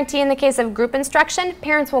almost guarantee in the case of group instruction,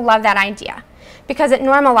 parents will love that idea because it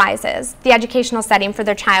normalizes the educational setting for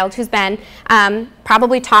their child who's been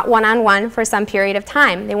probably taught one-on-one for some period of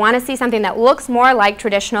time. They want to see something that looks more like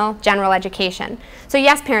traditional general education. So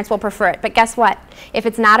yes, parents will prefer it, but guess what? If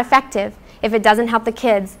it's not effective, if it doesn't help the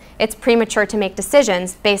kids, it's premature to make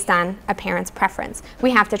decisions based on a parent's preference. We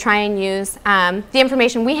have to try and use the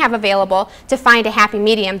information we have available to find a happy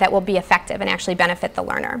medium that will be effective and actually benefit the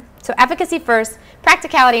learner. So efficacy first,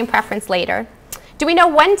 practicality and preference later. Do we know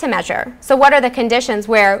when to measure? So what are the conditions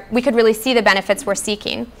where we could really see the benefits we're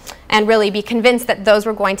seeking and really be convinced that those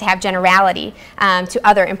were going to have generality to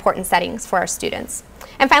other important settings for our students?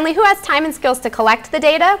 And finally, who has time and skills to collect the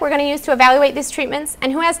data we're going to use to evaluate these treatments,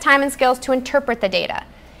 and who has time and skills to interpret the data?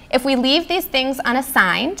 If we leave these things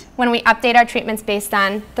unassigned when we update our treatments based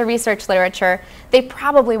on the research literature, they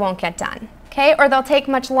probably won't get done. Okay? Or they'll take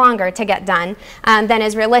much longer to get done than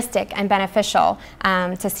is realistic and beneficial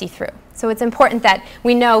to see through. So it's important that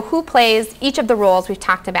we know who plays each of the roles we've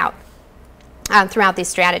talked about throughout these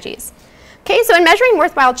strategies. Okay, so in measuring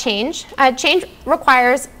worthwhile change, change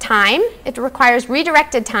requires time. It requires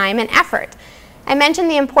redirected time and effort. I mentioned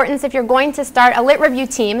the importance if you're going to start a lit review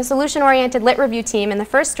team, a solution-oriented lit review team in the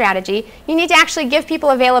first strategy, you need to actually give people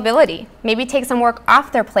availability. Maybe take some work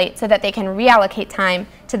off their plate so that they can reallocate time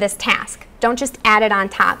to this task. Don't just add it on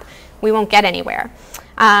top. We won't get anywhere.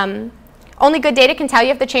 Only good data can tell you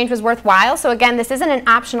if the change was worthwhile, so again, this isn't an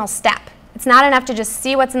optional step. It's not enough to just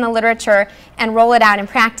see what's in the literature and roll it out in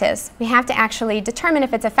practice. We have to actually determine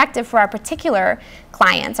if it's effective for our particular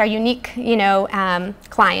clients, our unique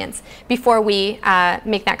clients, before we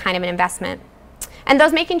make that kind of an investment. And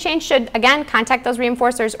those making change should, again, contact those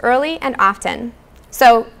reinforcers early and often.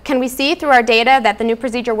 So can we see through our data that the new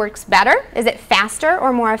procedure works better? Is it faster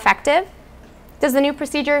or more effective? Does the new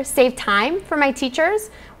procedure save time for my teachers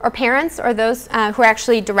or parents or those who are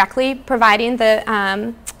actually directly providing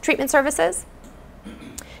the treatment services?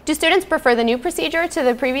 Do students prefer the new procedure to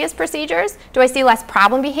the previous procedures? Do I see less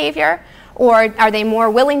problem behavior? Or are they more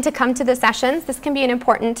willing to come to the sessions? This can be an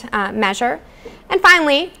important measure. And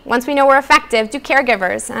finally, once we know we're effective, do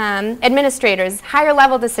caregivers, administrators, higher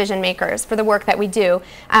level decision makers for the work that we do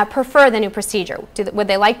prefer the new procedure? Would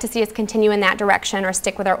they like to see us continue in that direction or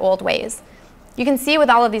stick with our old ways? You can see with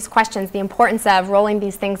all of these questions the importance of rolling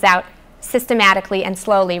these things out systematically and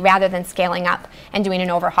slowly rather than scaling up and doing an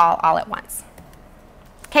overhaul all at once.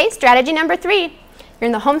 Okay, strategy number 3. You're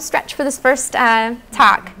in the home stretch for this first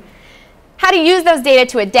talk. How to use those data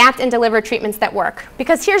to adapt and deliver treatments that work.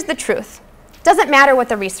 Because here's the truth. It doesn't matter what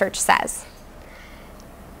the research says.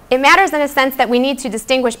 It matters in a sense that we need to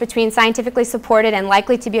distinguish between scientifically supported and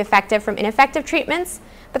likely to be effective from ineffective treatments,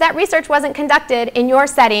 but that research wasn't conducted in your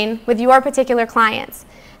setting with your particular clients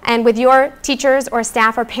and with your teachers or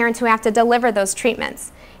staff or parents who have to deliver those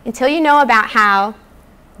treatments. Until you know about how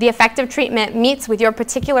the effective treatment meets with your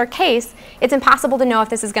particular case, it's impossible to know if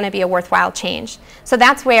this is going to be a worthwhile change. So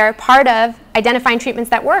that's where part of identifying treatments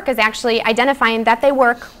that work is actually identifying that they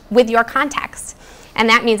work with your context. And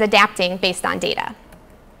that means adapting based on data.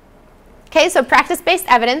 Okay, so practice-based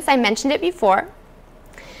evidence, I mentioned it before.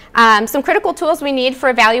 Some critical tools we need for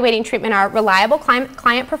evaluating treatment are reliable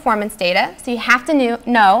client performance data. So you have to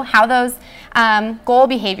know how those goal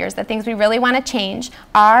behaviors, the things we really want to change,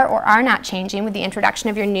 are or are not changing with the introduction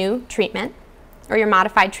of your new treatment or your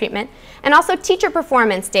modified treatment. And also teacher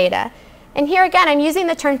performance data. And here again, I'm using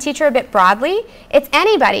the term teacher a bit broadly. It's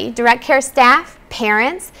anybody, direct care staff,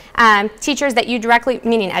 parents, teachers that you directly,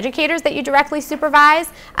 meaning educators that you directly supervise,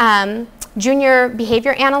 junior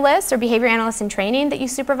behavior analysts or behavior analysts in training that you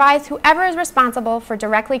supervise, whoever is responsible for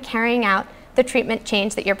directly carrying out the treatment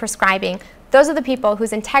change that you're prescribing. Those are the people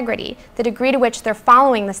whose integrity, the degree to which they're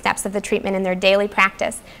following the steps of the treatment in their daily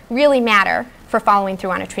practice, really matter for following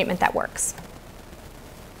through on a treatment that works.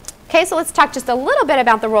 Okay, so let's talk just a little bit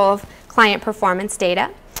about the role of client performance data.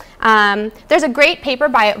 There's a great paper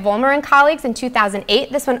by Vollmer and colleagues in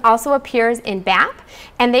 2008. This one also appears in BAP,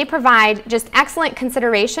 and they provide just excellent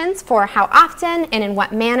considerations for how often and in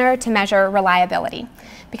what manner to measure reliability.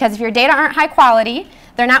 Because if your data aren't high quality,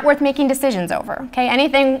 they're not worth making decisions over. Okay?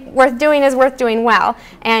 Anything worth doing is worth doing well,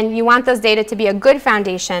 and you want those data to be a good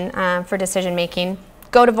foundation for decision making.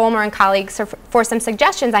 Go to Vollmer and colleagues for some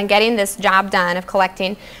suggestions on getting this job done of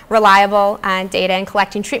collecting reliable data and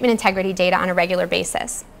collecting treatment integrity data on a regular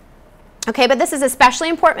basis. Okay, but this is especially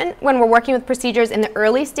important when we're working with procedures in the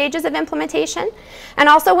early stages of implementation and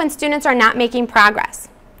also when students are not making progress.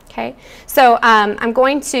 Okay, so I'm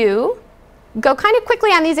going to go kind of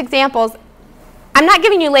quickly on these examples. I'm not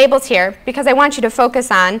giving you labels here because I want you to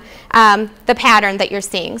focus on the pattern that you're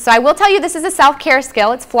seeing. So I will tell you this is a self-care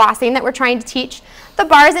skill. It's flossing that we're trying to teach. The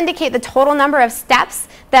bars indicate the total number of steps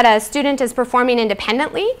that a student is performing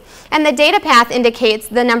independently, and the data path indicates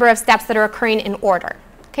the number of steps that are occurring in order.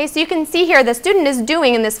 Okay, so you can see here the student is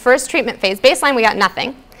doing in this first treatment phase. Baseline, we got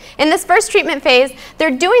nothing. In this first treatment phase, they're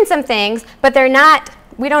doing some things, but they're not,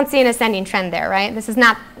 we don't see an ascending trend there, right? This is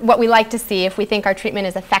not what we like to see if we think our treatment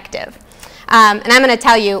is effective. And I'm going to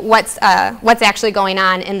tell you what's actually going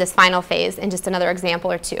on in this final phase in just another example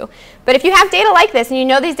or two. But if you have data like this and you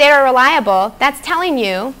know these data are reliable, that's telling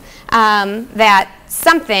you that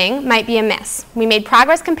something might be amiss. We made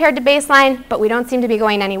progress compared to baseline, but we don't seem to be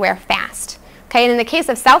going anywhere fast. Okay, and in the case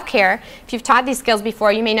of self-care, if you've taught these skills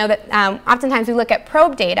before, you may know that oftentimes we look at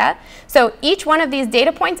probe data. So each one of these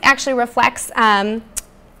data points actually reflects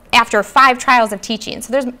after 5 trials of teaching.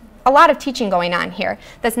 So there's a lot of teaching going on here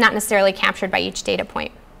that's not necessarily captured by each data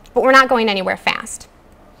point. But we're not going anywhere fast.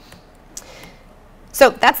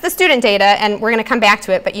 So that's the student data, and we're going to come back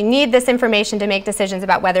to it, but you need this information to make decisions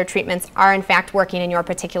about whether treatments are in fact working in your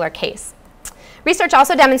particular case. Research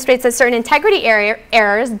also demonstrates that certain integrity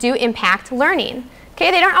errors do impact learning. Okay,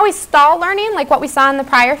 they don't always stall learning like what we saw in the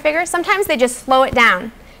prior figure. Sometimes they just slow it down.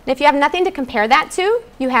 And And if you have nothing to compare that to,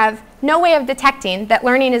 you have no way of detecting that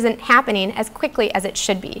learning isn't happening as quickly as it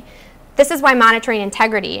should be. This is why monitoring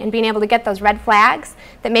integrity and being able to get those red flags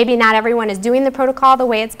that maybe not everyone is doing the protocol the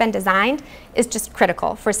way it's been designed is just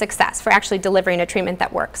critical for success, for actually delivering a treatment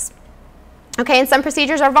that works. Okay, and some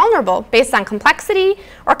procedures are vulnerable based on complexity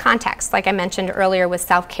or context, like I mentioned earlier with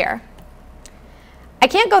self-care. I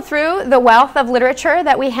can't go through the wealth of literature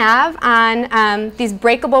that we have on these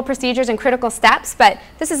breakable procedures and critical steps, but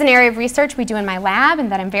this is an area of research we do in my lab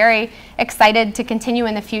and that I'm very excited to continue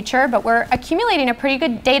in the future. But we're accumulating a pretty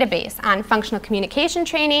good database on functional communication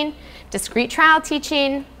training, discrete trial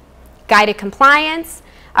teaching, guided compliance,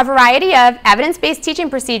 a variety of evidence-based teaching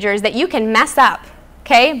procedures that you can mess up,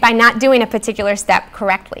 okay, by not doing a particular step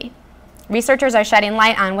correctly. Researchers are shedding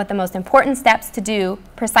light on what the most important steps to do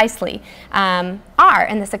precisely are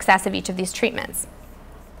in the success of each of these treatments.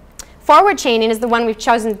 Forward chaining is the one we've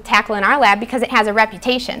chosen to tackle in our lab because it has a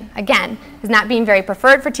reputation, again, as not being very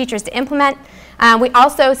preferred for teachers to implement. We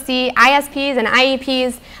also see ISPs and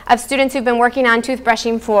IEPs of students who've been working on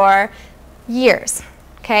toothbrushing for years,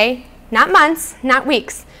 okay? Not months, not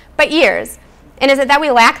weeks, but years. And is it that we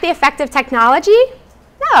lack the effective technology?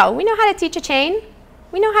 No, we know how to teach a chain.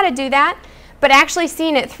 We know how to do that, but actually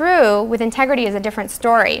seeing it through with integrity is a different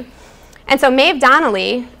story. And so Maeve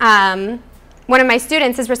Donnelly, one of my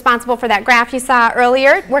students, is responsible for that graph you saw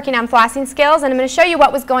earlier, working on flossing skills, and I'm going to show you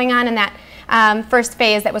what was going on in that first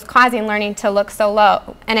phase that was causing learning to look so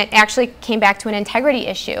low. And it actually came back to an integrity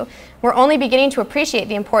issue. We're only beginning to appreciate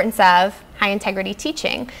the importance of high integrity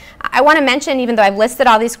teaching. I want to mention, even though I've listed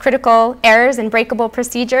all these critical errors and breakable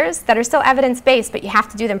procedures that are still evidence-based, but you have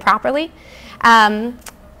to do them properly,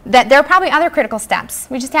 that there are probably other critical steps.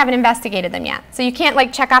 We just haven't investigated them yet. So you can't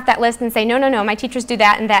like check off that list and say, no, no, no, my teachers do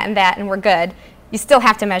that and that and that and we're good. You still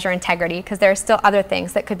have to measure integrity because there are still other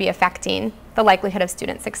things that could be affecting the likelihood of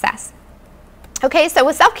student success. Okay, so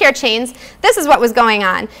with self-care chains, this is what was going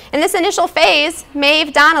on. In this initial phase,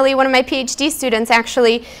 Maeve Donnelly, one of my PhD students,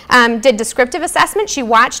 actually did descriptive assessment. She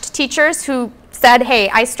watched teachers who said, hey,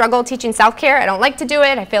 I struggle teaching self-care. I don't like to do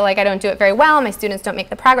it. I feel like I don't do it very well. My students don't make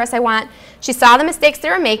the progress I want. She saw the mistakes they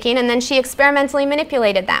were making, and then she experimentally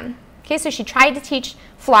manipulated them. Okay, so she tried to teach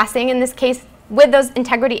flossing, in this case, with those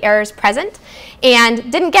integrity errors present,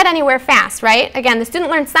 and didn't get anywhere fast, right? Again, the student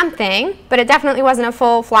learned something, but it definitely wasn't a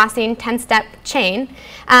full flossing 10-step chain.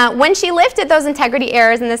 When she lifted those integrity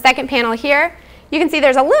errors in the second panel here, you can see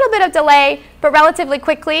there's a little bit of delay, but relatively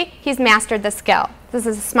quickly, he's mastered the skill. This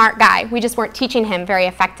is a smart guy. We just weren't teaching him very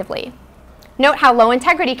effectively. Note how low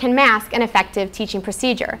integrity can mask an effective teaching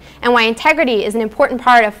procedure, and why integrity is an important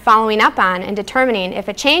part of following up on and determining if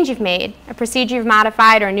a change you've made, a procedure you've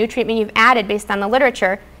modified, or a new treatment you've added based on the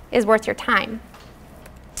literature is worth your time.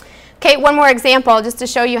 Okay, one more example just to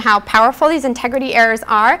show you how powerful these integrity errors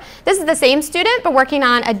are. This is the same student, but working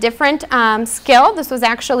on a different skill. This was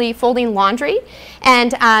actually folding laundry.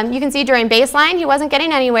 And you can see during baseline, he wasn't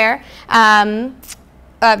getting anywhere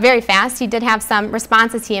very fast. He did have some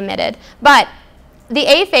responses he emitted. But the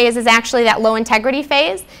A phase is actually that low integrity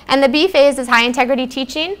phase, and the B phase is high integrity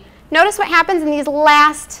teaching. Notice what happens in these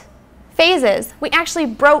last phases. We actually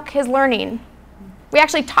broke his learning. We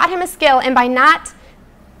actually taught him a skill, and by not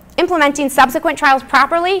implementing subsequent trials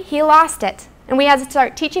properly, he lost it. And we had to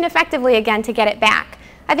start teaching effectively again to get it back.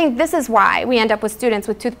 I think this is why we end up with students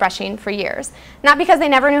with toothbrushing for years. Not because they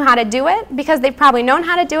never knew how to do it, because they've probably known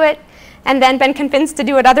how to do it and then been convinced to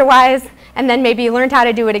do it otherwise, and then maybe learned how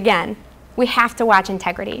to do it again. We have to watch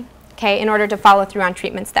integrity, okay, in order to follow through on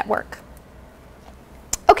treatments that work.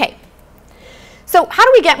 Okay. So how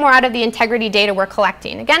do we get more out of the integrity data we're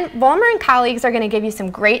collecting? Again, Volmer and colleagues are going to give you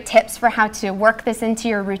some great tips for how to work this into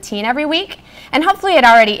your routine every week. And hopefully it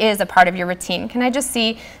already is a part of your routine. Can I just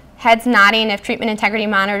see heads nodding if treatment integrity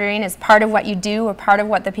monitoring is part of what you do or part of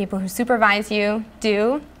what the people who supervise you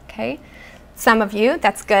do? Okay. Some of you,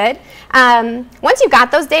 that's good. Once you've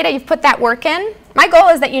got those data, you've put that work in, my goal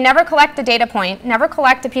is that you never collect a data point, never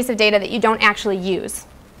collect a piece of data that you don't actually use.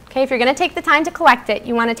 Okay, if you're going to take the time to collect it,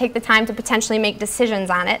 you want to take the time to potentially make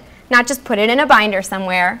decisions on it, not just put it in a binder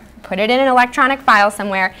somewhere, put it in an electronic file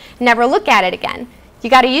somewhere, never look at it again.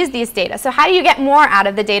 You got to use these data. So how do you get more out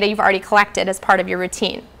of the data you've already collected as part of your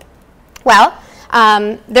routine? Well,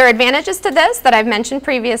 there are advantages to this that I've mentioned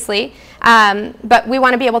previously, but we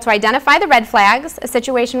want to be able to identify the red flags, a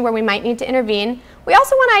situation where we might need to intervene. We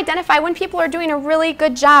also want to identify when people are doing a really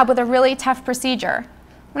good job with a really tough procedure.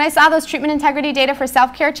 When I saw those treatment integrity data for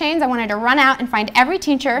self-care chains, I wanted to run out and find every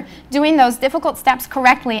teacher doing those difficult steps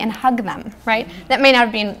correctly and hug them, right? That may not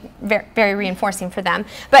have been very reinforcing for them.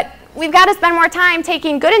 But we've got to spend more time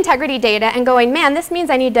taking good integrity data and going, man, this means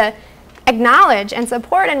I need to acknowledge and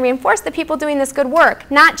support and reinforce the people doing this good work,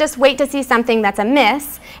 not just wait to see something that's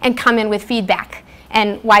amiss and come in with feedback.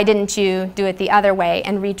 And why didn't you do it the other way,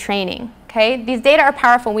 and retraining. Okay? These data are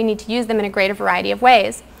powerful. We need to use them in a greater variety of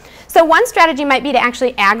ways. So one strategy might be to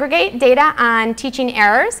actually aggregate data on teaching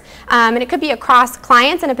errors, and it could be across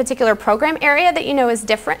clients in a particular program area that you know is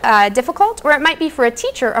difficult, or it might be for a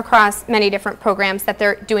teacher across many different programs that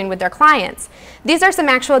they're doing with their clients. These are some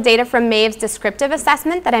actual data from Maeve's descriptive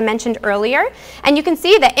assessment that I mentioned earlier, and you can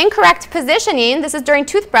see that incorrect positioning, this is during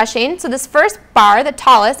toothbrushing, so this first bar, the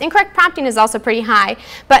tallest, incorrect prompting is also pretty high,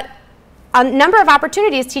 but a number of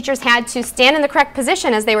opportunities teachers had to stand in the correct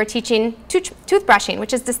position as they were teaching toothbrushing,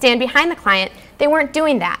 which is to stand behind the client. They weren't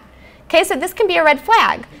doing that. Okay, so this can be a red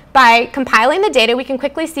flag. By compiling the data, we can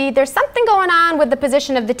quickly see there's something going on with the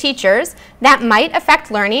position of the teachers that might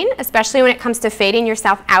affect learning, especially when it comes to fading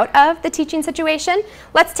yourself out of the teaching situation.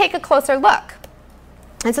 Let's take a closer look.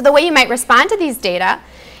 And so the way you might respond to these data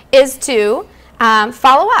is to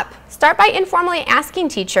follow up. Start by informally asking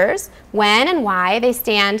teachers when and why they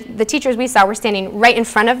stand. The teachers we saw were standing right in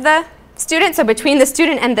front of the student, so between the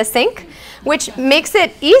student and the sink, which makes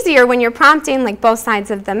it easier when you're prompting like both sides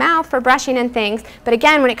of the mouth for brushing and things. But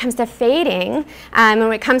again, when it comes to fading, and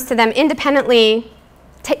when it comes to them independently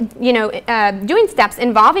doing steps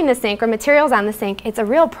involving the sink or materials on the sink, it's a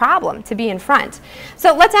real problem to be in front.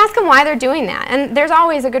 So let's ask them why they're doing that. And there's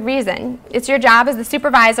always a good reason. It's your job as the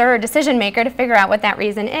supervisor or decision maker to figure out what that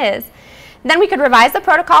reason is. Then we could revise the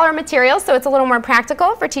protocol or materials so it's a little more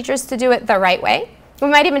practical for teachers to do it the right way. We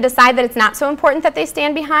might even decide that it's not so important that they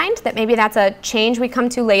stand behind, that maybe that's a change we come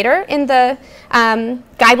to later in the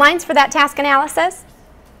guidelines for that task analysis.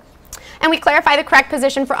 And we clarify the correct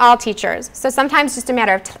position for all teachers. So sometimes just a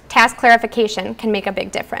matter of task clarification can make a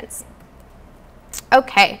big difference.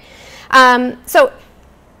 Okay, so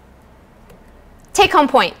take home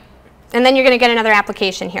point, and then you're going to get another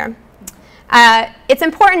application here. It's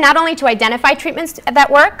important not only to identify treatments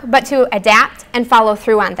that work, but to adapt and follow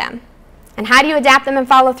through on them. And how do you adapt them and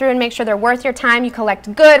follow through and make sure they're worth your time? You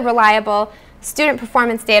collect good, reliable student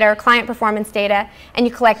performance data or client performance data, and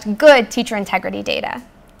you collect good teacher integrity data.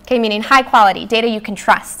 Okay, meaning high quality, data you can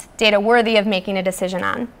trust, data worthy of making a decision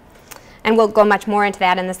on. And we'll go much more into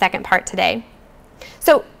that in the second part today.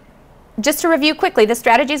 So just to review quickly, the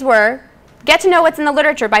strategies were: get to know what's in the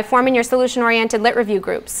literature by forming your solution-oriented lit review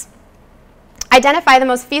groups. Identify the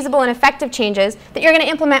most feasible and effective changes that you're going to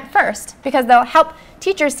implement first, because they'll help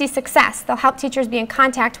teachers see success. They'll help teachers be in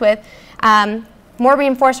contact with more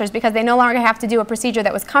reinforcers, because they no longer have to do a procedure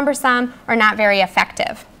that was cumbersome or not very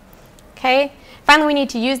effective. Okay? Finally, we need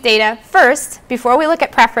to use data first, before we look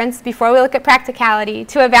at preference, before we look at practicality,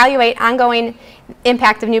 to evaluate ongoing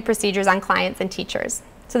impact of new procedures on clients and teachers.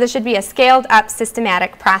 So this should be a scaled up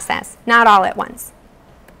systematic process, not all at once.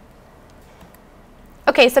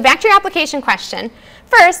 Okay, so back to your application question.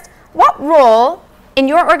 First, what role in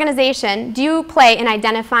your organization do you play in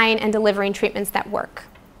identifying and delivering treatments that work?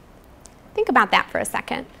 Think about that for a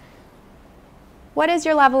second. What is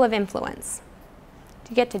your level of influence? Do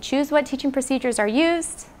you get to choose what teaching procedures are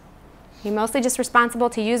used? Are you mostly just responsible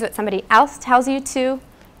to use what somebody else tells you to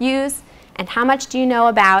use? And how much do you know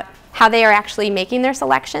about how they are actually making their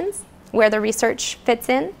selections, where the research fits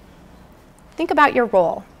in? Think about your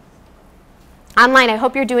role. Online, I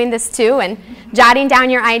hope you're doing this too and jotting down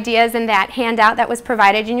your ideas in that handout that was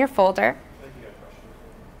provided in your folder.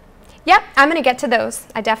 Yep, I'm going to get to those.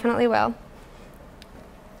 I definitely will.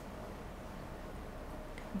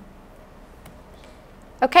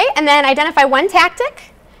 Okay, and then identify one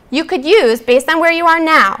tactic you could use based on where you are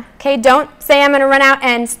now. Okay, don't say I'm going to run out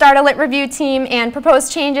and start a lit review team and propose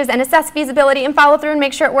changes and assess feasibility and follow through and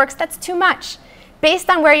make sure it works. That's too much.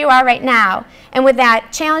 Based on where you are right now, and with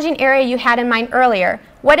that challenging area you had in mind earlier,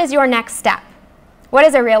 what is your next step? What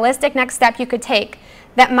is a realistic next step you could take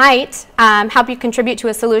that might help you contribute to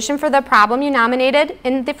a solution for the problem you nominated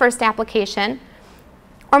in the first application,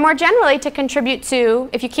 or more generally to contribute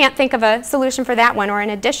to, if you can't think of a solution for that one or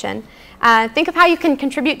an addition, think of how you can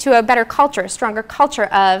contribute to a better culture, a stronger culture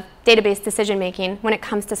of database decision making when it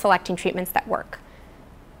comes to selecting treatments that work.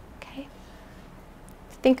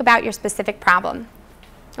 Think about your specific problem.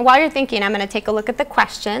 And while you're thinking, I'm going to take a look at the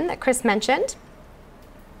question that Chris mentioned.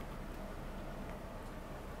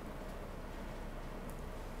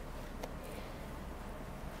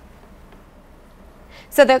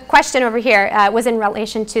 So the question over here was in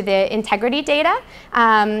relation to the integrity data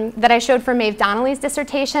that I showed for Maeve Donnelly's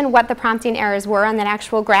dissertation, what the prompting errors were on that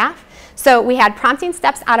actual graph. So we had prompting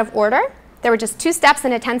steps out of order. There were just 2 steps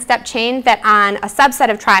in a 10-step chain that on a subset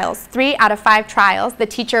of trials, 3 out of 5 trials, the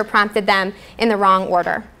teacher prompted them in the wrong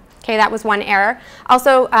order. Okay, that was one error.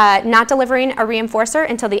 Also, not delivering a reinforcer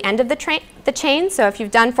until the end of the chain. So if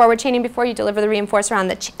you've done forward chaining before, you deliver the reinforcer on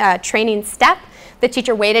the training step. The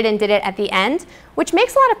teacher waited and did it at the end, which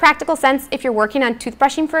makes a lot of practical sense if you're working on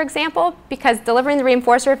toothbrushing, for example, because delivering the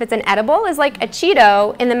reinforcer, if it's an edible, is like a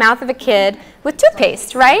Cheeto in the mouth of a kid with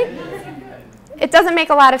toothpaste, right? It doesn't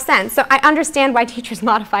make a lot of sense. So I understand why teachers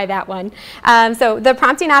modify that one. So the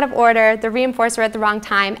prompting out of order, the reinforcer at the wrong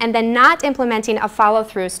time, and then not implementing a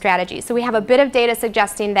follow-through strategy. So we have a bit of data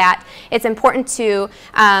suggesting that it's important to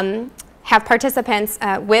have participants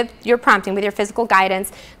with your prompting, with your physical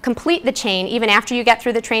guidance, complete the chain even after you get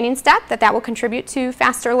through the training step, that will contribute to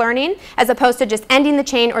faster learning, as opposed to just ending the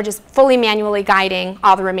chain or just fully manually guiding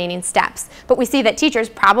all the remaining steps. But we see that teachers,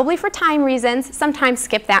 probably for time reasons, sometimes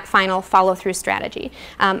skip that final follow-through strategy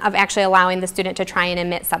of actually allowing the student to try and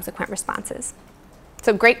emit subsequent responses.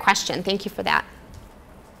 So great question. Thank you for that.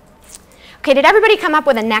 Okay, did everybody come up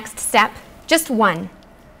with a next step? Just one.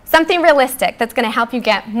 Something realistic that's going to help you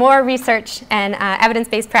get more research and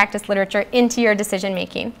evidence-based practice literature into your decision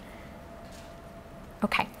making.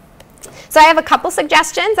 Okay. So I have a couple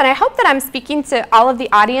suggestions, and I hope that I'm speaking to all of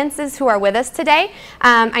the audiences who are with us today.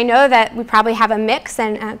 I know that we probably have a mix,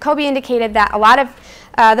 and Kobe indicated that a lot of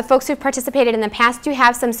the folks who've participated in the past do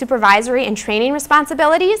have some supervisory and training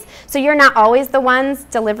responsibilities. So you're not always the ones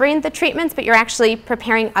delivering the treatments, but you're actually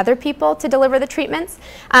preparing other people to deliver the treatments.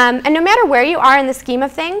 And no matter where you are in the scheme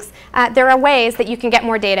of things, there are ways that you can get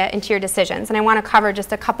more data into your decisions. And I want to cover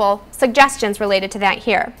just a couple suggestions related to that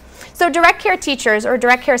here. So direct care teachers or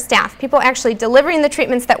direct care staff, people actually delivering the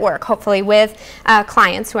treatments that work, hopefully with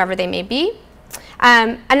clients, whoever they may be.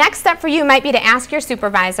 A next step for you might be to ask your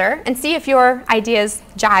supervisor and see if your ideas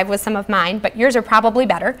jive with some of mine, but yours are probably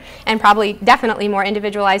better and probably definitely more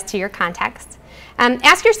individualized to your context.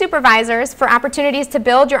 Ask your supervisors for opportunities to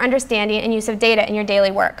build your understanding and use of data in your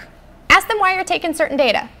daily work. Ask them why you're taking certain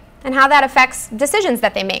data and how that affects decisions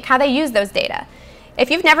that they make, how they use those data. If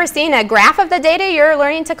you've never seen a graph of the data you're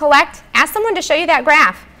learning to collect, ask someone to show you that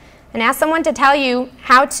graph. And ask someone to tell you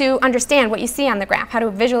how to understand what you see on the graph, how to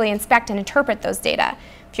visually inspect and interpret those data.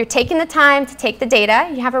 If you're taking the time to take the data,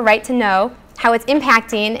 you have a right to know how it's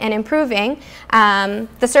impacting and improving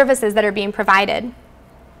the services that are being provided.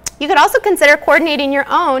 You could also consider coordinating your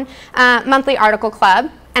own monthly article club.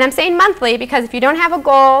 And I'm saying monthly because if you don't have a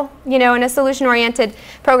goal, you know, in a solution-oriented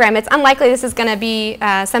program, it's unlikely this is going to be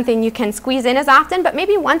something you can squeeze in as often, but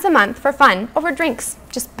maybe once a month for fun, over drinks,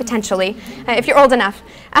 just potentially, if you're old enough.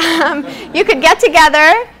 You could get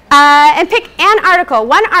together and pick an article,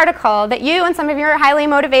 one article that you and some of your highly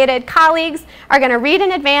motivated colleagues are going to read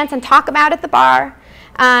in advance and talk about at the bar.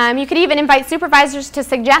 You could even invite supervisors to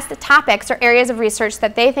suggest the topics or areas of research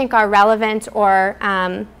that they think are relevant or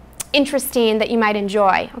interesting that you might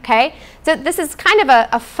enjoy, okay? So this is kind of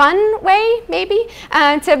a fun way, maybe,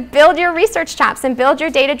 to build your research chops and build your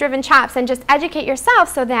data-driven chops and just educate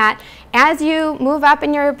yourself so that as you move up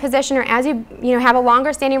in your position or as you have a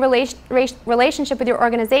longer standing relationship with your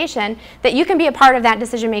organization, that you can be a part of that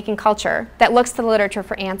decision-making culture that looks to the literature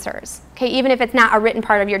for answers, okay? Even if it's not a written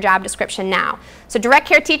part of your job description now. So direct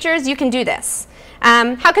care teachers, you can do this.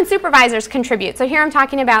 How can supervisors contribute? So here I'm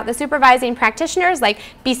talking about the supervising practitioners like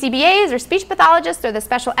BCBAs or speech pathologists or the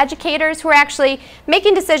special educators who are actually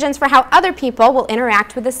making decisions for how other people will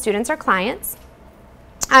interact with the students or clients.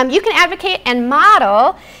 You can advocate and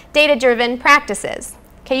model data-driven practices.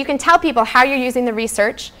 Okay, you can tell people how you're using the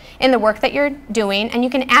research in the work that you're doing, and you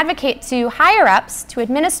can advocate to higher-ups, to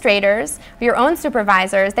administrators, or your own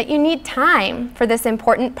supervisors that you need time for this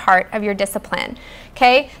important part of your discipline.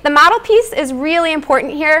 Okay, the model piece is really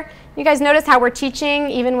important here. You guys notice how we're teaching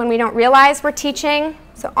even when we don't realize we're teaching?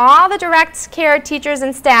 So all the direct care teachers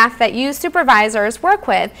and staff that you supervisors work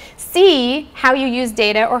with see how you use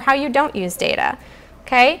data or how you don't use data.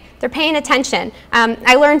 Okay? They're paying attention.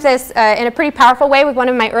 I learned this in a pretty powerful way with one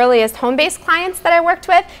of my earliest home-based clients that I worked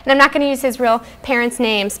with, and I'm not going to use his real parents'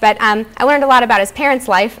 names, but I learned a lot about his parents'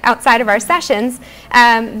 life outside of our sessions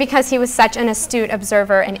because he was such an astute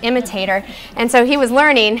observer and imitator, and so he was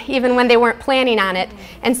learning even when they weren't planning on it.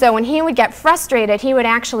 And so when he would get frustrated, he would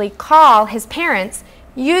actually call his parents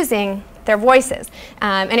using their voices.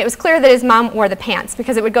 And it was clear that his mom wore the pants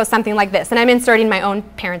because it would go something like this. And I'm inserting my own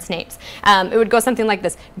parents' names. It would go something like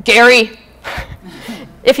this: Gary,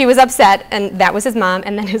 if he was upset, and that was his mom,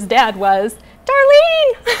 and then his dad was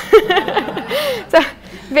Darlene. So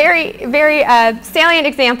very, very salient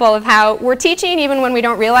example of how we're teaching even when we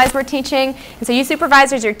don't realize we're teaching. And so you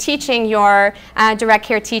supervisors are teaching your direct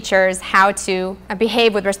care teachers how to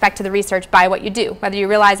behave with respect to the research by what you do, whether you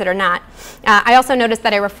realize it or not. I also noticed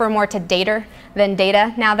that I refer more to dater than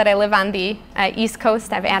data now that I live on the East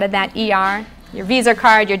Coast. I've added that ER, your Visa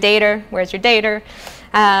card, your dater, where's your dater?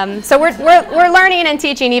 So we're learning and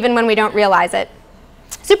teaching even when we don't realize it.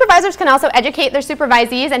 Supervisors can also educate their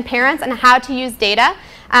supervisees and parents on how to use data,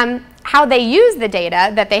 how they use the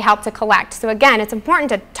data that they help to collect. So again, it's important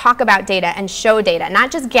to talk about data and show data,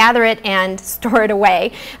 not just gather it and store it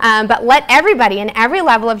away, but let everybody in every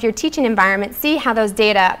level of your teaching environment see how those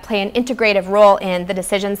data play an integrative role in the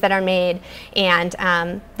decisions that are made and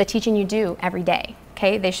the teaching you do every day.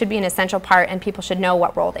 Okay? They should be an essential part, and people should know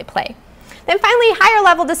what role they play. Then finally, higher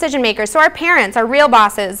level decision makers, so our parents, our real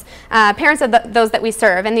bosses, parents of those that we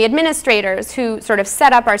serve, and the administrators who sort of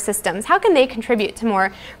set up our systems. How can they contribute to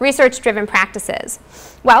more research-driven practices?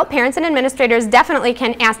 Well, parents and administrators definitely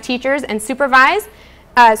can ask teachers and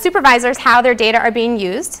supervisors how their data are being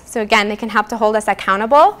used. So again, they can help to hold us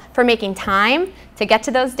accountable for making time to get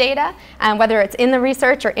to those data, whether it's in the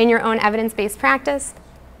research or in your own evidence-based practice.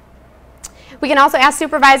 We can also ask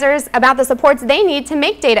supervisors about the supports they need to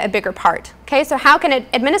make data a bigger part. Okay, so how can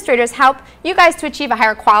administrators help you guys to achieve a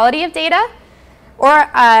higher quality of data or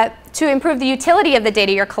to improve the utility of the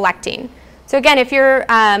data you're collecting? So again, if you're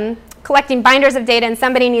collecting binders of data and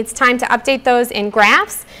somebody needs time to update those in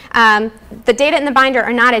graphs, the data in the binder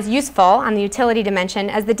are not as useful on the utility dimension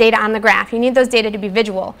as the data on the graph. You need those data to be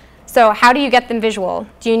visual. So how do you get them visual?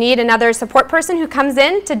 Do you need another support person who comes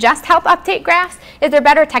in to just help update graphs? Is there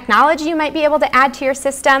better technology you might be able to add to your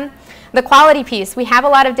system? The quality piece, we have a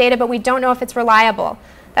lot of data, but we don't know if it's reliable.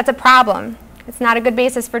 That's a problem. It's not a good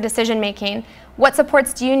basis for decision making. What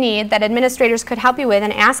supports do you need that administrators could help you with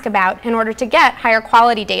and ask about in order to get higher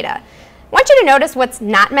quality data? I want you to notice what's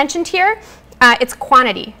not mentioned here. It's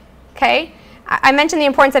quantity, okay? I mentioned the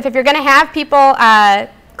importance of if you're going to have people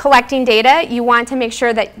collecting data, you want to make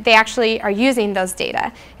sure that they actually are using those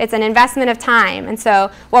data. It's an investment of time. And so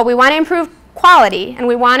while we want to improve quality and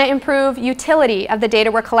we want to improve utility of the data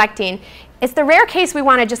we're collecting, it's the rare case we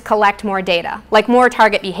want to just collect more data, like more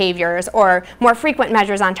target behaviors or more frequent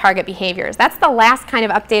measures on target behaviors. That's the last kind of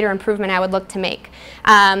update or improvement I would look to make.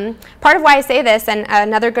 Part of why I say this, and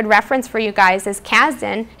another good reference for you guys, is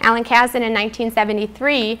Karsten. Alan Karsten in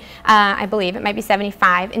 1973, I believe, it might be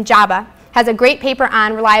 75, in JABA, has a great paper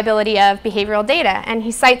on reliability of behavioral data. And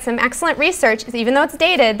he cites some excellent research, even though it's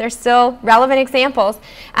dated, there's still relevant examples,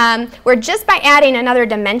 where just by adding another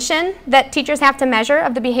dimension that teachers have to measure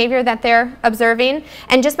of the behavior that they're observing,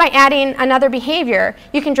 and just by adding another behavior,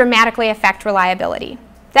 you can dramatically affect reliability.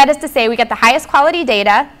 That is to say, we get the highest quality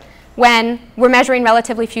data when we're measuring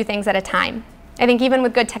relatively few things at a time. I think even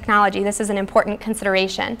with good technology, this is an important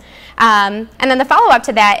consideration. And then the follow-up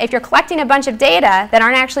to that, if you're collecting a bunch of data that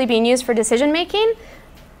aren't actually being used for decision making,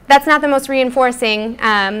 that's not the most reinforcing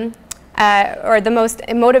or the most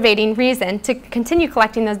motivating reason to continue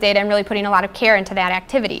collecting those data and really putting a lot of care into that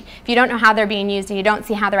activity. If you don't know how they're being used and you don't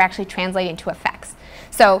see how they're actually translating to effects.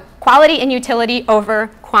 So quality and utility over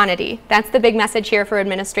quantity. That's the big message here for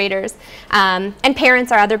administrators. And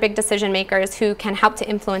parents are other big decision makers who can help to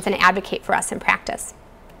influence and advocate for us in practice.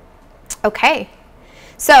 Okay,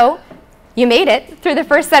 so you made it through the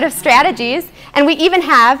first set of strategies, and we even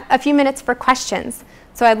have a few minutes for questions.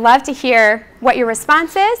 So I'd love to hear what your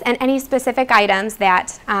response is and any specific items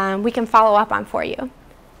that we can follow up on for you.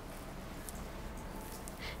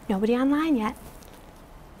 Nobody online yet.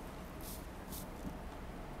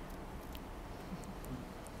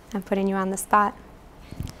 I'm putting you on the spot.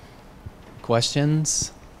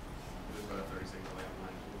 Questions?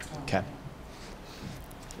 Okay.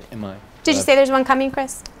 Did you say there's one coming,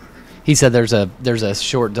 Chris? He said there's a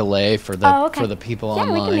short delay for the for the people online.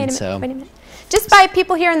 We can wait a minute. Just by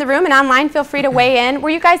people here in the room and online, feel free to weigh in. Were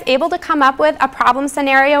you guys able to come up with a problem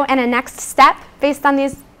scenario and a next step based on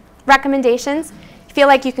these recommendations? You feel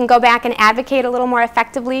like you can go back and advocate a little more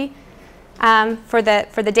effectively for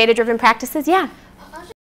the data-driven practices? Yeah.